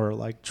breakers now, or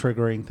like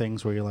triggering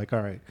things where you're like,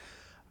 all right,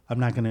 I'm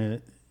not going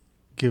to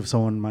give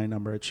someone my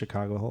number at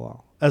Chicago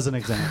Halal, as an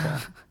example.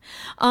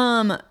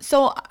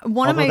 So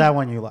that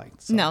one you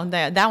liked. So. No,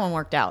 that one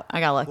worked out. I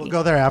got lucky. We'll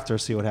go there after,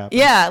 see what happens.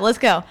 Yeah, let's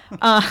go.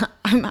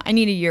 I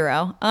need a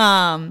euro.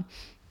 Well,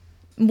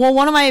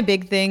 one of my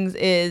big things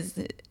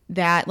is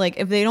that, like,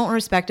 if they don't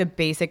respect a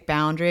basic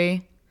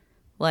boundary,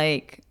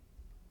 like,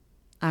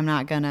 I'm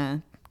not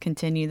gonna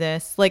continue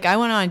this. Like, I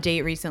went on a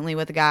date recently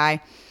with a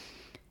guy,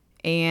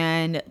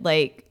 and,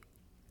 like,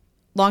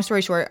 long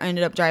story short, I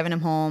ended up driving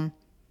him home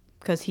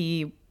because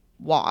he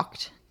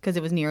walked because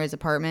it was near his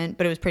apartment,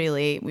 but it was pretty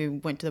late. We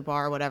went to the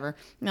bar or whatever,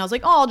 and I was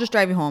like, oh, I'll just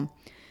drive you home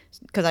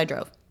because I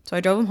drove. So I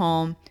drove him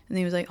home, and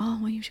he was like, oh,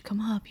 well, you should come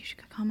up. You should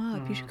come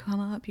up. You should come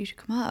up. You should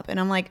come up. And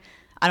I'm like,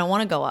 I don't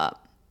want to go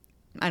up.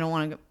 I don't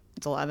want to go.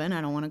 It's 11.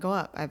 I don't want to go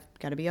up. I've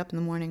got to be up in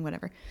the morning,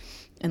 whatever.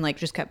 And, like,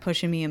 just kept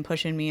pushing me and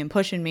pushing me and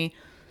pushing me.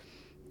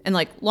 And,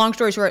 like, long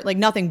story short, like,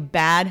 nothing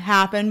bad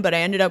happened, but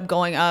I ended up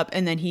going up,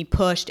 and then he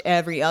pushed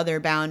every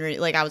other boundary.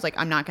 Like, I was like,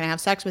 I'm not going to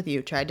have sex with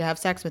you. Tried to have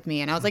sex with me.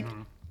 And I was like,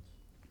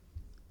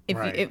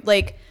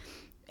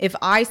 if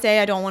I say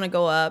I don't want to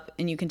go up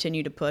and you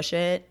continue to push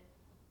it,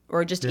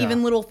 or just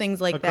even little things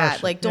like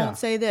that, like, don't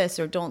say this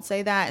or don't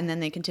say that, and then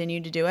they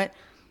continue to do it.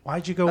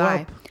 Why'd you go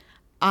up?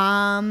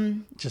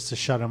 Just to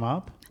shut him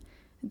up?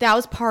 That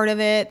was part of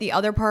it. The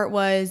other part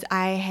was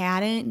I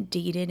hadn't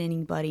dated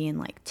anybody in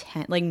like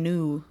 10, like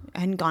new.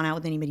 I hadn't gone out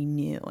with anybody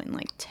new in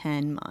like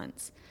 10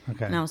 months.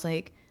 Okay. And I was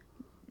like,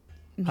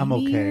 maybe I'm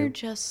okay. You're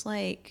just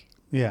like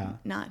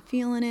not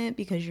feeling it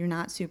because you're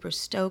not super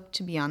stoked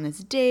to be on this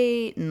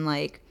date, and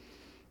like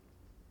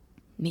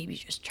maybe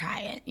just try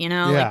it,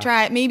 like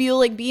try it. Maybe you'll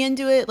like be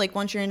into it like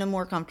once you're in a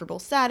more comfortable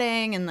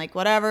setting and like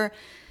whatever.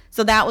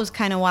 So that was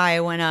kind of why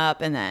I went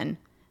up, and then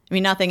I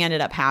mean nothing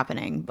ended up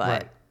happening,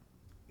 but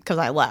because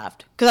I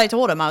left. Because I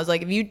told him, I was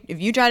like, if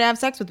you try to have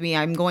sex with me,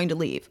 I'm going to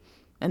leave.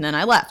 And then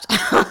I left.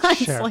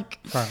 Sure.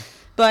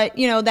 But,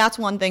 that's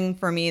one thing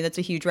for me that's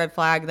a huge red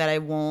flag that I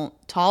won't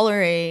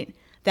tolerate,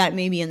 that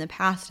maybe in the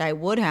past I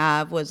would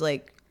have, was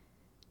like,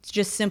 it's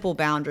just simple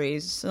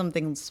boundaries,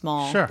 something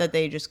small that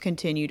they just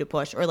continue to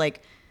push. Or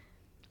like,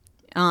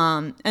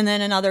 and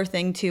then another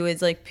thing too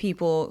is like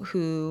people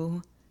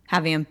who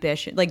have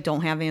ambition, like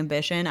don't have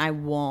ambition, I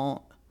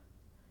won't.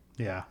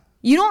 Yeah.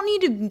 You don't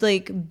need to,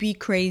 like, be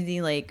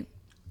crazy, like,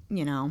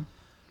 you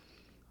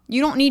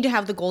don't need to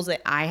have the goals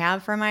that I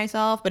have for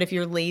myself, but if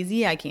you're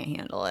lazy, I can't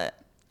handle it.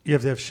 You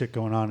have to have shit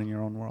going on in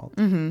your own world.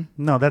 Mm-hmm.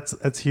 No,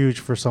 that's huge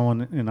for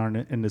someone in our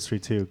industry,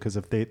 too, because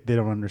if they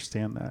don't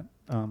understand that,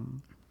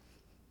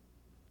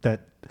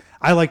 that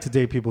I like to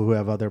date people who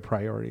have other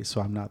priorities,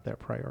 so I'm not their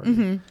priority.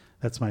 Mm-hmm.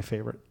 That's my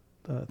favorite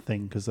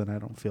thing, because then I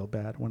don't feel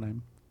bad when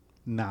I'm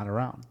not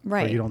around.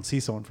 Right. Or you don't see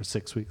someone for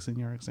 6 weeks in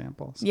your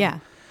example. So. Yeah.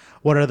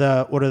 What are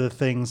the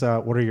things,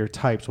 what are your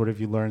types? What have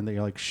you learned that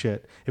you're like,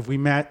 shit, if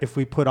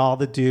we put all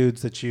the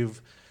dudes that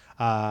you've,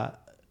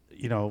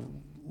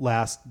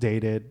 last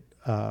dated,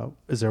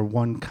 is there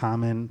one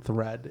common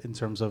thread in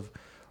terms of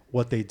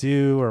what they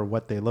do or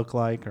what they look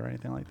like or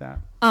anything like that?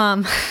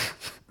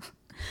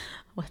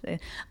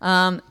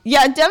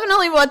 Yeah,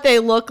 definitely what they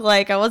look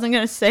like. I wasn't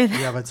going to say that.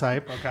 You have a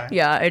type? Okay.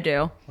 Yeah, I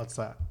do. What's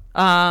that?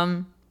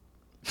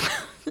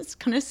 It's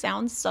going to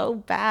sound so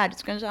bad.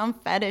 It's going to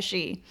sound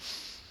fetishy.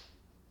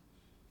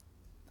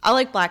 I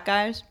like black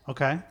guys.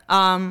 Okay.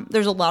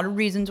 There's a lot of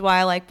reasons why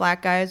I like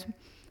black guys.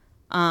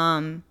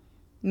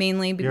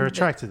 Mainly because you're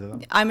attracted to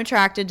them. I'm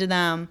attracted to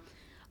them.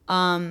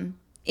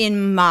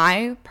 In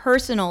my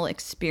personal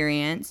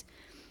experience,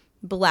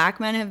 Black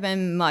men have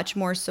been much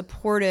more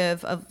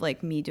supportive of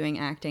like me doing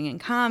acting and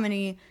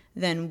comedy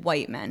than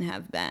white men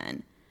have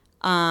been.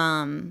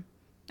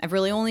 I've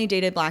really only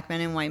dated black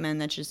men and white men.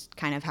 That's just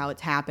kind of how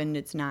it's happened.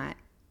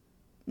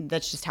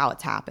 That's just how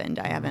it's happened.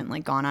 I haven't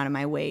like gone out of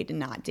my way to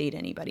not date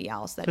anybody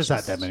else. There's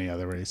not that many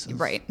other races.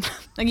 Right.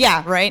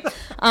 Yeah, right.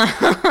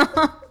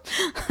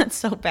 That's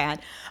so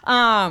bad.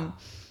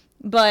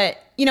 But,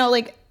 you know,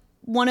 like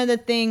one of the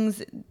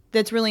things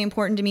that's really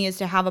important to me is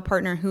to have a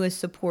partner who is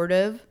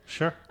supportive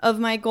of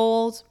my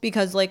goals.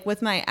 Because like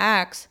with my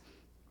ex,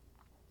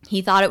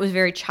 he thought it was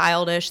very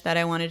childish that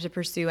I wanted to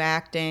pursue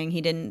acting.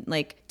 He didn't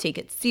like take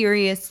it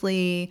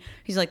seriously.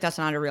 He's like, that's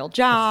not a real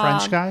job. A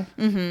French guy?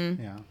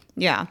 Mm-hmm. Yeah.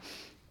 Yeah.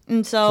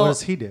 And so what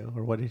does he do,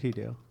 or what did he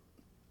do?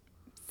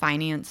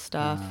 Finance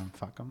stuff.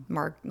 Fuck him.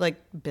 Like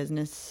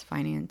business,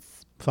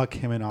 finance. Fuck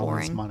him and all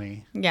boring. his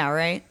money. Yeah,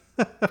 right?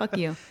 Fuck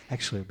you.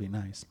 Actually, it'd be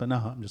nice, but no,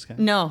 I'm just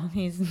kidding. No,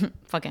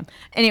 fuck him.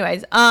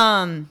 Anyways,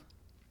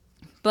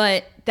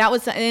 but that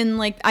was, and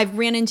like I've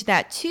ran into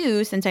that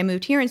too since I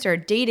moved here and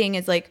started dating.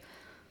 Is like,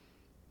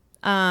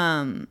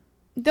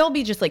 there'll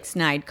be just like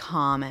snide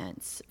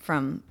comments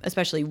from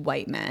especially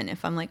white men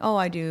if I'm like, oh,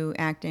 I do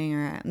acting,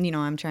 or you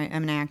know, I'm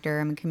an actor,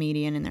 I'm a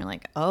comedian, and they're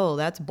like, oh,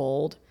 that's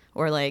bold,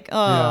 or like,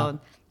 oh,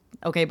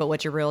 okay, but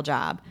what's your real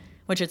job?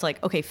 Which it's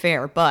like, okay,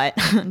 fair, but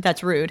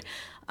that's rude.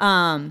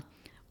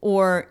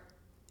 Or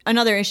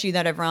another issue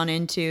that I've run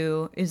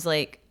into is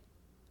like,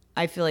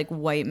 I feel like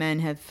white men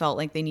have felt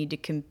like they need to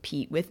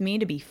compete with me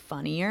to be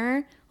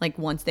funnier. Like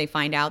once they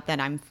find out that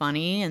I'm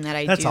funny and that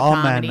I do comedy. That's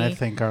all men, I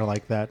think, are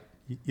like that.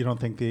 You don't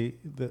think the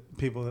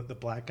people, the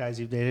black guys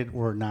you've dated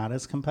were not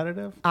as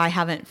competitive? I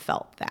haven't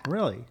felt that.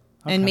 Really?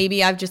 Okay. And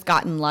maybe I've just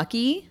gotten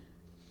lucky.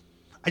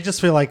 I just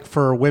feel like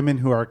for women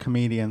who are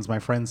comedians, my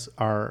friends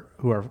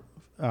who are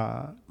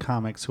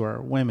comics who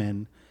are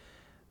women,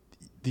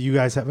 you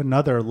guys have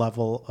another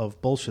level of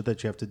bullshit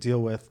that you have to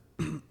deal with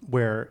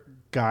where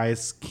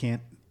guys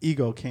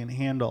ego can't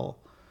handle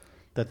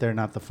that they're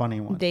not the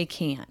funny one. They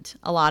can't.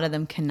 A lot of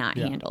them cannot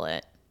handle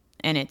it.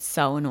 And it's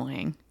so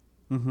annoying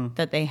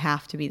that they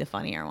have to be the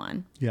funnier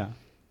one. Yeah.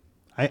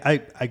 I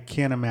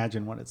can't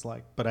imagine what it's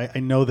like, but I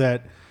know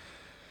that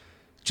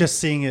just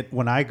seeing it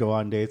when I go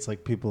on dates,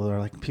 like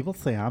people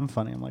say I'm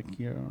funny. I'm like,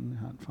 you're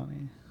not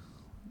funny.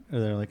 Or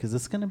they're like, is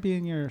this going to be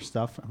in your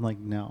stuff? I'm like,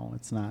 no,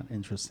 it's not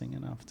interesting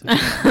enough to do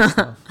that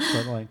stuff.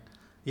 But like,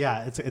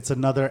 yeah, it's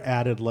another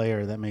added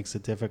layer that makes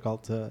it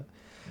difficult to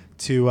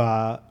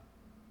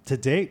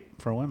date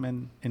for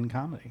women in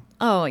comedy.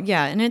 Oh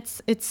yeah, and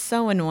it's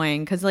so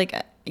annoying because like,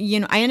 you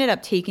know, I ended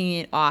up taking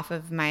it off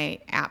of my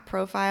app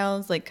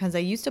profiles, like because I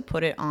used to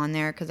put it on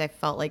there because I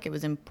felt like it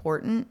was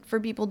important for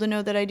people to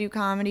know that I do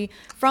comedy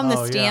from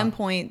the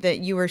standpoint that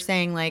you were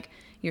saying, like,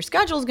 your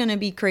schedule's going to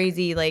be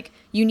crazy. Like,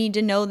 you need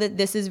to know that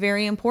this is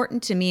very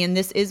important to me and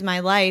this is my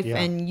life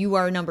and you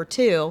are number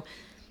two.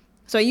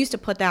 So I used to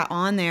put that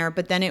on there,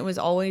 but then it was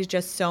always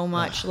just so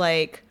much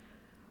like,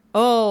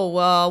 oh,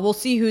 well, we'll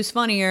see who's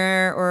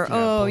funnier, or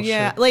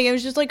bullshit. Like it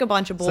was just like a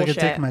bunch of bullshit. It's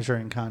like a dick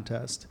measuring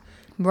contest.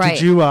 Right.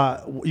 Did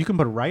you can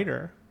put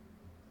writer.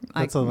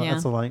 That's a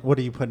line. What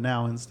do you put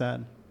now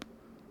instead?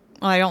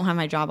 Well, I don't have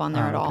my job on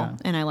there at all,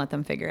 and I let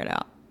them figure it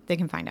out. They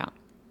can find out.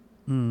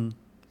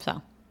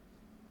 So.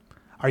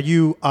 Are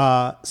you,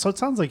 so it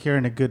sounds like you're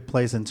in a good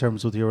place in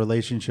terms with your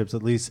relationships.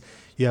 At least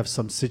you have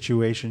some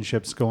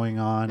situationships going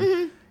on.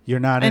 Mm-hmm. You're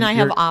not and I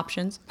have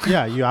options.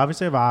 Yeah, you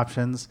obviously have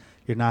options.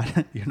 You're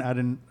not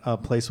in a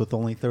place with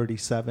only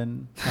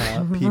 37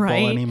 people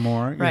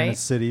anymore. You're in a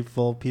city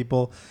full of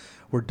people.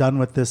 We're done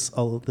with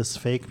this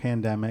fake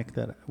pandemic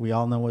that we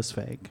all know was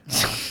fake.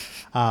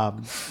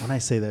 When I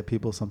say that,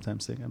 people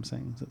sometimes think I'm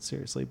saying it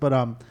seriously. But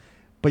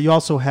you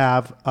also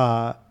have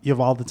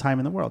all the time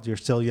in the world. You're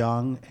still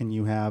young, and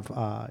you have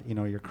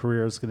your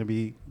career is going to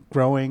be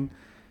growing,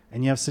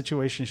 and you have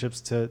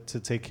situationships to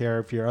take care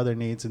of your other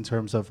needs in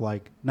terms of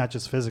like not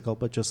just physical,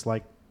 but just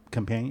like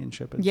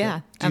companionship. And yeah,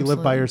 shit. Do you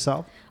live by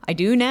yourself? I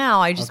do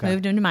now. I just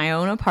moved into my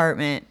own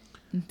apartment.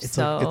 It's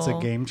a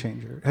game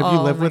changer. Have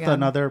you lived with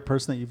another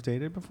person that you've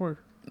dated before?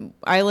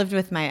 I lived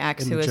with my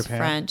ex who was Japan?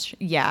 French.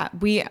 Yeah.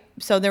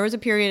 So there was a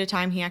period of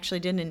time he actually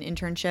did an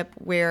internship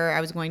where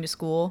I was going to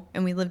school,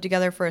 and we lived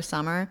together for a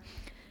summer,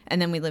 and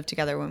then we lived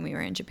together when we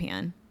were in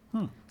Japan.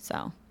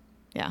 So,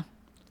 yeah.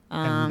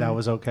 And that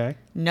was okay?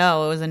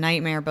 No, it was a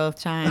nightmare both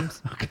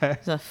times. Okay. It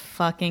was a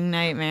fucking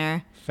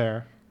nightmare.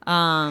 Fair.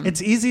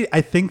 It's easy.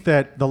 I think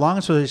that the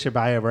longest relationship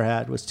I ever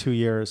had was 2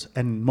 years,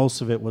 and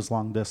most of it was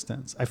long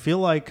distance. I feel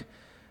like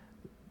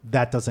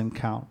that doesn't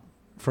count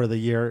for the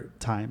year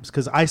times,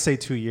 because I say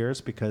 2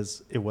 years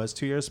because it was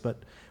 2 years,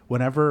 but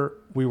whenever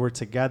we were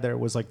together, it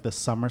was like the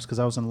summers, because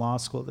I was in law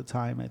school at the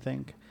time, I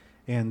think.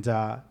 And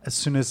as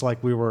soon as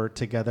like we were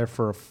together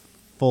for a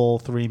full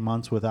 3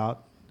 months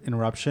without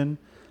interruption,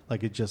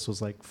 like it just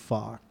was like,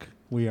 fuck,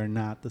 we are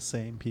not the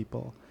same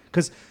people.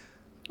 Because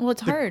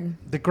it's hard.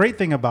 The great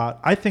thing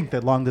I think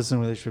that long distance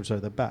relationships are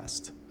the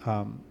best.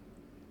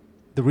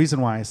 The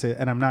reason why I say,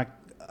 and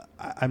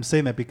I'm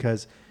saying that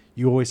because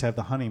you always have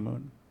the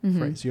honeymoon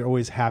phase. You're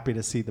always happy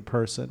to see the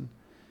person.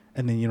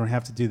 and then you don't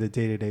have to do the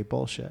day-to-day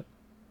bullshit.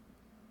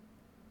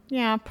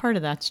 Yeah, part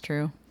of that's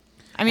true.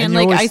 I mean,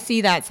 like I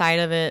see that side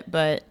of it,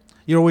 but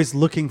you're always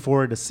looking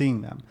forward to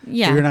seeing them.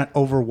 Yeah. So you're not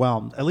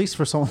overwhelmed. At least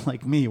for someone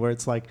like me, where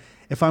it's like,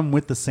 if I'm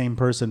with the same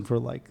person for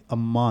like a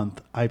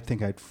month, I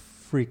think I'd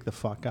freak the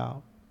fuck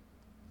out.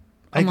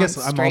 I guess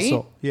I'm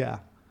also, yeah.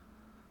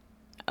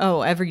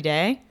 Oh, every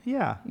day?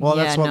 Yeah. Well,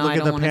 that's what, look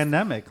at the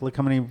pandemic. Look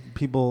how many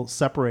people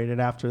separated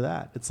after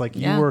that. It's like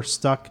you were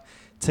stuck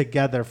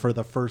together for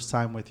the first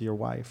time with your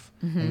wife.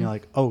 And you're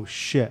like, oh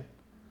shit.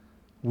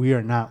 We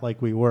are not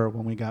like we were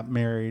when we got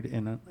married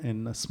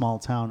in a small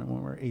town and when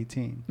we were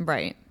 18.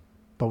 Right.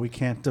 But we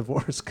can't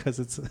divorce because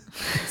it's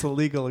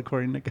illegal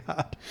according to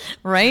God.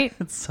 Right.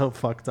 It's so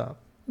fucked up.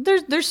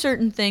 There's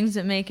certain things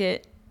that make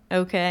it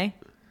okay,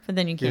 but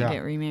then you can't get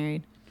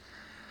remarried.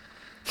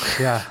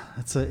 Yeah,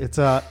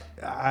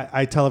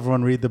 I tell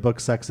everyone, read the book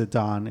Sex at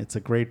Dawn. It's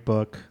a great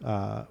book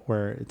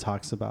where it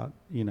talks about,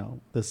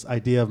 this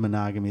idea of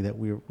monogamy that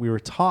we were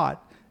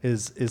taught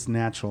is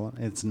natural.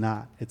 It's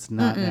not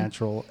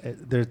natural.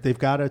 They've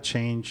got to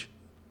change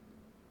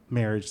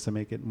marriage to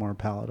make it more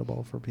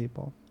palatable for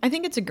people. I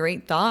think it's a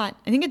great thought.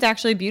 I think it's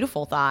actually a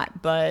beautiful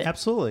thought, but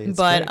absolutely, it's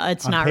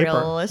not paper,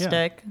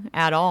 realistic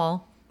at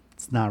all.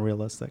 It's not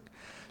realistic.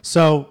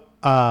 So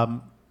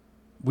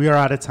we are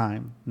out of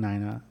time,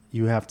 Nina.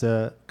 You have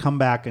to come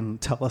back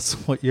and tell us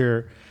what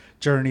your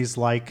journey's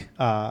like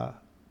at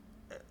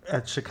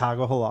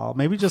Chicago Halal.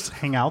 Maybe just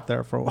hang out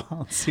there for a while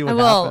and see what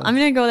happens. I'm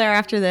going to go there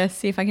after this,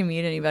 see if I can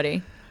meet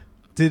anybody.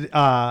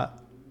 How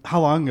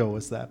long ago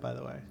was that, by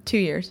the way? 2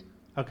 years.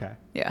 Okay.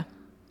 Yeah.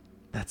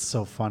 That's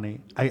so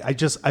funny.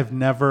 I've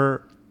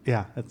never,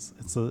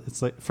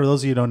 it's like, for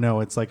those of you who don't know,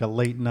 it's like a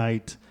late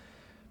night,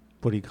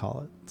 what do you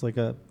call it? It's like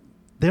they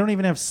don't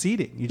even have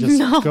seating. You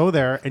just go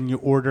there and you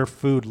order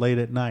food late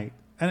at night.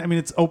 And I mean,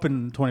 it's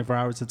open 24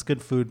 hours. It's good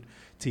food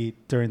to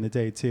eat during the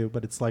day too,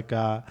 but it's like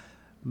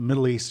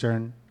Middle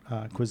Eastern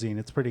cuisine.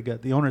 It's pretty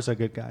good. The owners are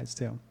good guys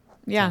too.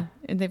 Yeah. So.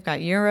 And they've got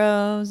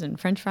gyros and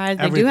French fries.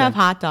 They do have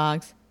hot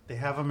dogs. They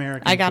have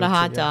American I got a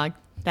hot dog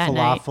that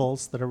night.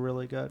 Falafels that are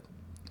really good.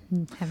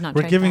 Have not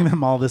We're giving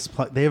them all this.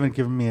 They haven't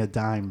given me a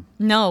dime.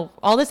 No,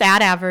 all this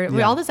ad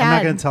all this ad. I'm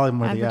not going to tell them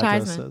where the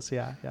address is.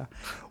 Yeah.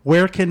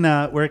 Where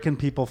can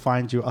people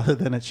find you other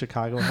than at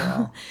Chicago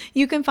Halal?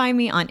 You can find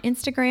me on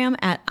Instagram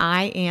at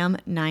I am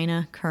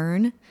Nina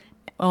Kern,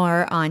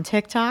 or on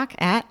TikTok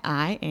at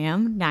I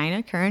am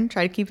Nina Kern.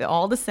 Try to keep it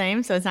all the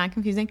same so it's not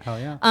confusing. Oh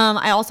yeah.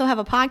 I also have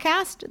a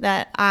podcast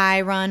that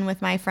I run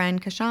with my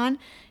friend Kashan.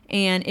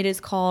 And it is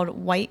called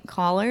White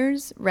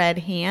Collars, Red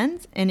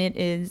Hands, and it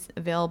is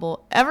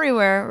available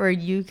everywhere where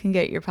you can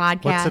get your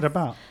podcast. What's it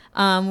about?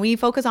 We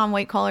focus on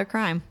white collar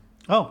crime.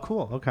 Oh,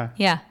 cool. Okay.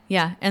 Yeah.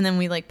 And then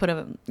we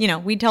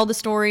we tell the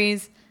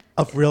stories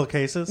of real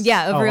cases.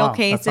 Yeah, of real wow.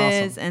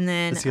 cases, Awesome. and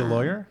then is he a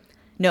lawyer?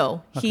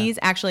 No, he's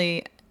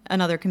actually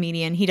another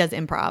comedian. He does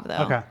improv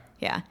though. Okay.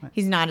 Yeah,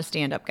 he's not a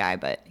stand-up guy,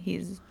 but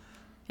he's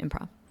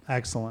improv.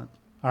 Excellent.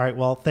 All right.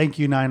 Well, thank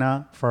you,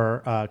 Nina,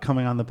 for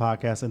coming on the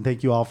podcast. And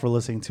thank you all for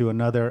listening to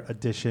another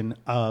edition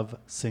of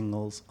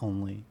Singles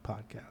Only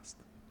Podcast.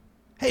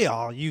 Hey,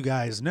 all, you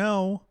guys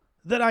know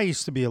that I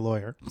used to be a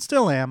lawyer.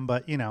 Still am,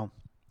 but,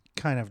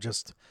 kind of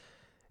just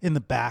in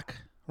the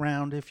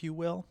background, if you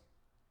will.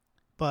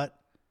 But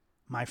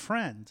my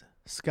friend,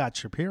 Scott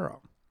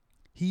Shapiro,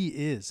 he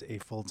is a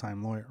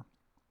full-time lawyer.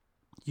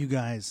 You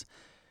guys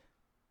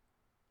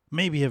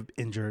maybe have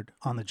injured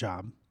on the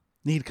job,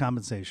 need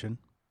compensation,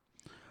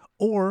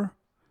 or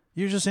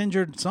you're just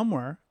injured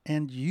somewhere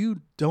and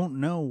you don't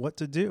know what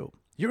to do.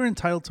 You're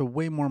entitled to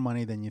way more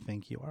money than you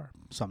think you are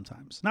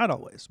sometimes. Not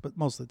always, but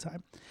most of the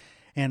time.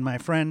 And my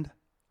friend,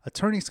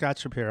 attorney Scott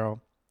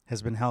Shapiro,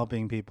 has been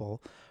helping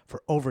people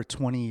for over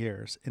 20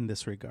 years in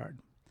this regard.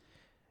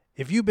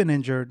 If you've been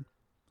injured,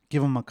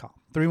 give him a call.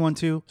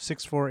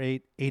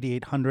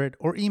 312-648-8800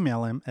 or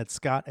email him at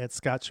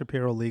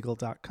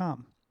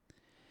scott@scottshapirolegal.com.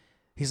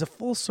 He's a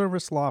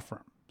full-service law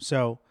firm,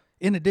 so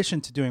in addition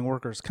to doing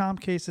workers'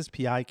 comp cases,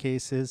 PI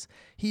cases,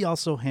 he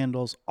also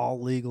handles all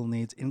legal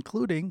needs,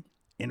 including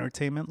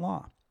entertainment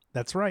law.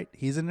 That's right.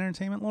 He's an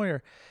entertainment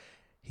lawyer.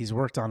 He's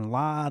worked on a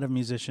lot of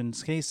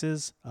musicians'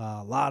 cases,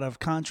 a lot of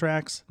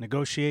contracts,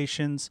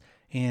 negotiations,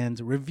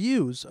 and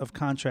reviews of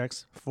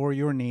contracts for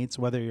your needs,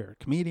 whether you're a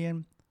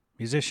comedian,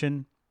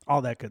 musician,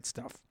 all that good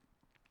stuff.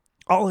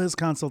 All his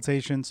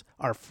consultations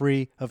are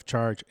free of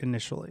charge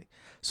initially.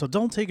 So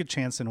don't take a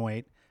chance and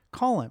wait.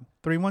 Call him,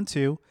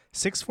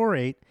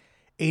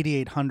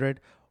 312-648-8800,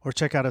 or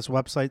check out his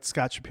website,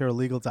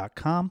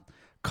 scottshapirolegal.com.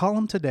 Call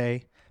him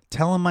today.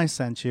 Tell him I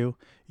sent you.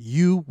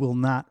 You will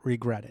not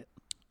regret it.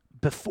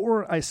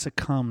 Before I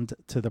succumbed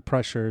to the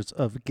pressures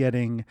of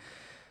getting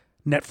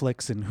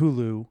Netflix and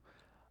Hulu,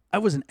 I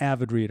was an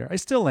avid reader. I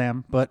still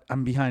am, but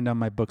I'm behind on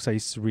my books. I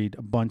used to read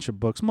a bunch of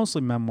books,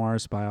 mostly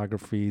memoirs,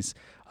 biographies,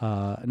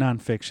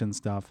 nonfiction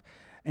stuff.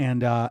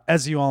 And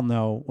as you all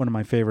know, one of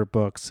my favorite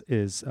books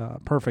is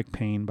Perfect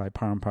Pain by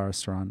Param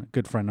Parasaran, a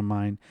good friend of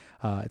mine.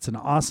 It's an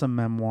awesome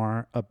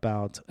memoir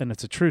and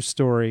it's a true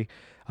story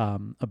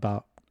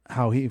about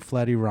how he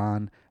fled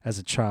Iran as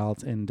a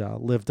child and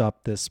lived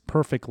up this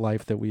perfect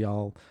life that we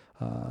all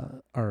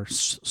are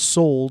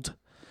sold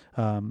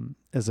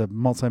as a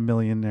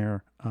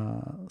multimillionaire,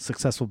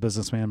 successful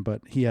businessman.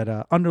 But he had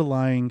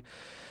underlying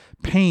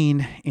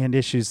pain and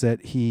issues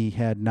that he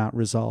had not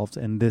resolved.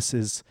 And this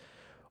is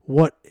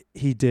what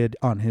he did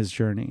on his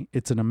journey.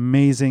 It's an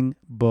amazing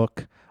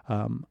book.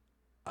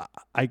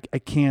 I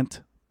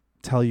can't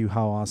tell you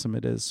how awesome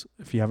it is.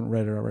 If you haven't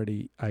read it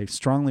already, I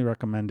strongly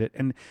recommend it.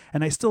 And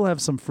I still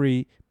have some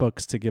free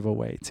books to give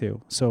away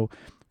too. So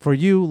for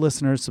you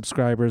listeners,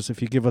 subscribers,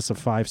 if you give us a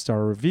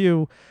 5-star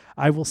review,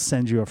 I will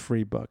send you a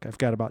free book. I've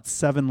got about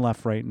 7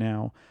 left right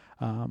now.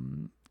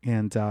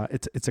 And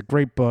it's a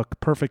great book,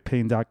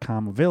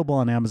 perfectpain.com, available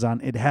on Amazon.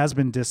 It has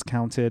been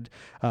discounted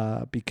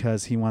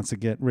because he wants to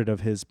get rid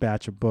of his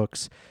batch of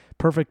books.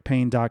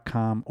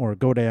 Perfectpain.com, or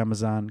go to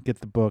Amazon, get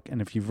the book.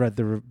 And if you've read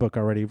the book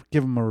already,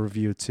 give him a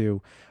review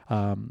too. We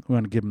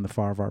want to give him the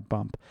Farvar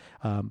bump.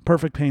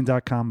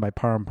 Perfectpain.com by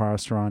Param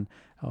Parasaran,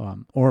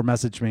 or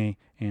message me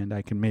and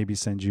I can maybe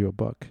send you a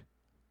book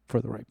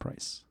for the right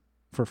price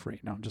for free.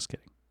 No, I'm just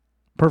kidding.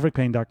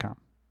 Perfectpain.com.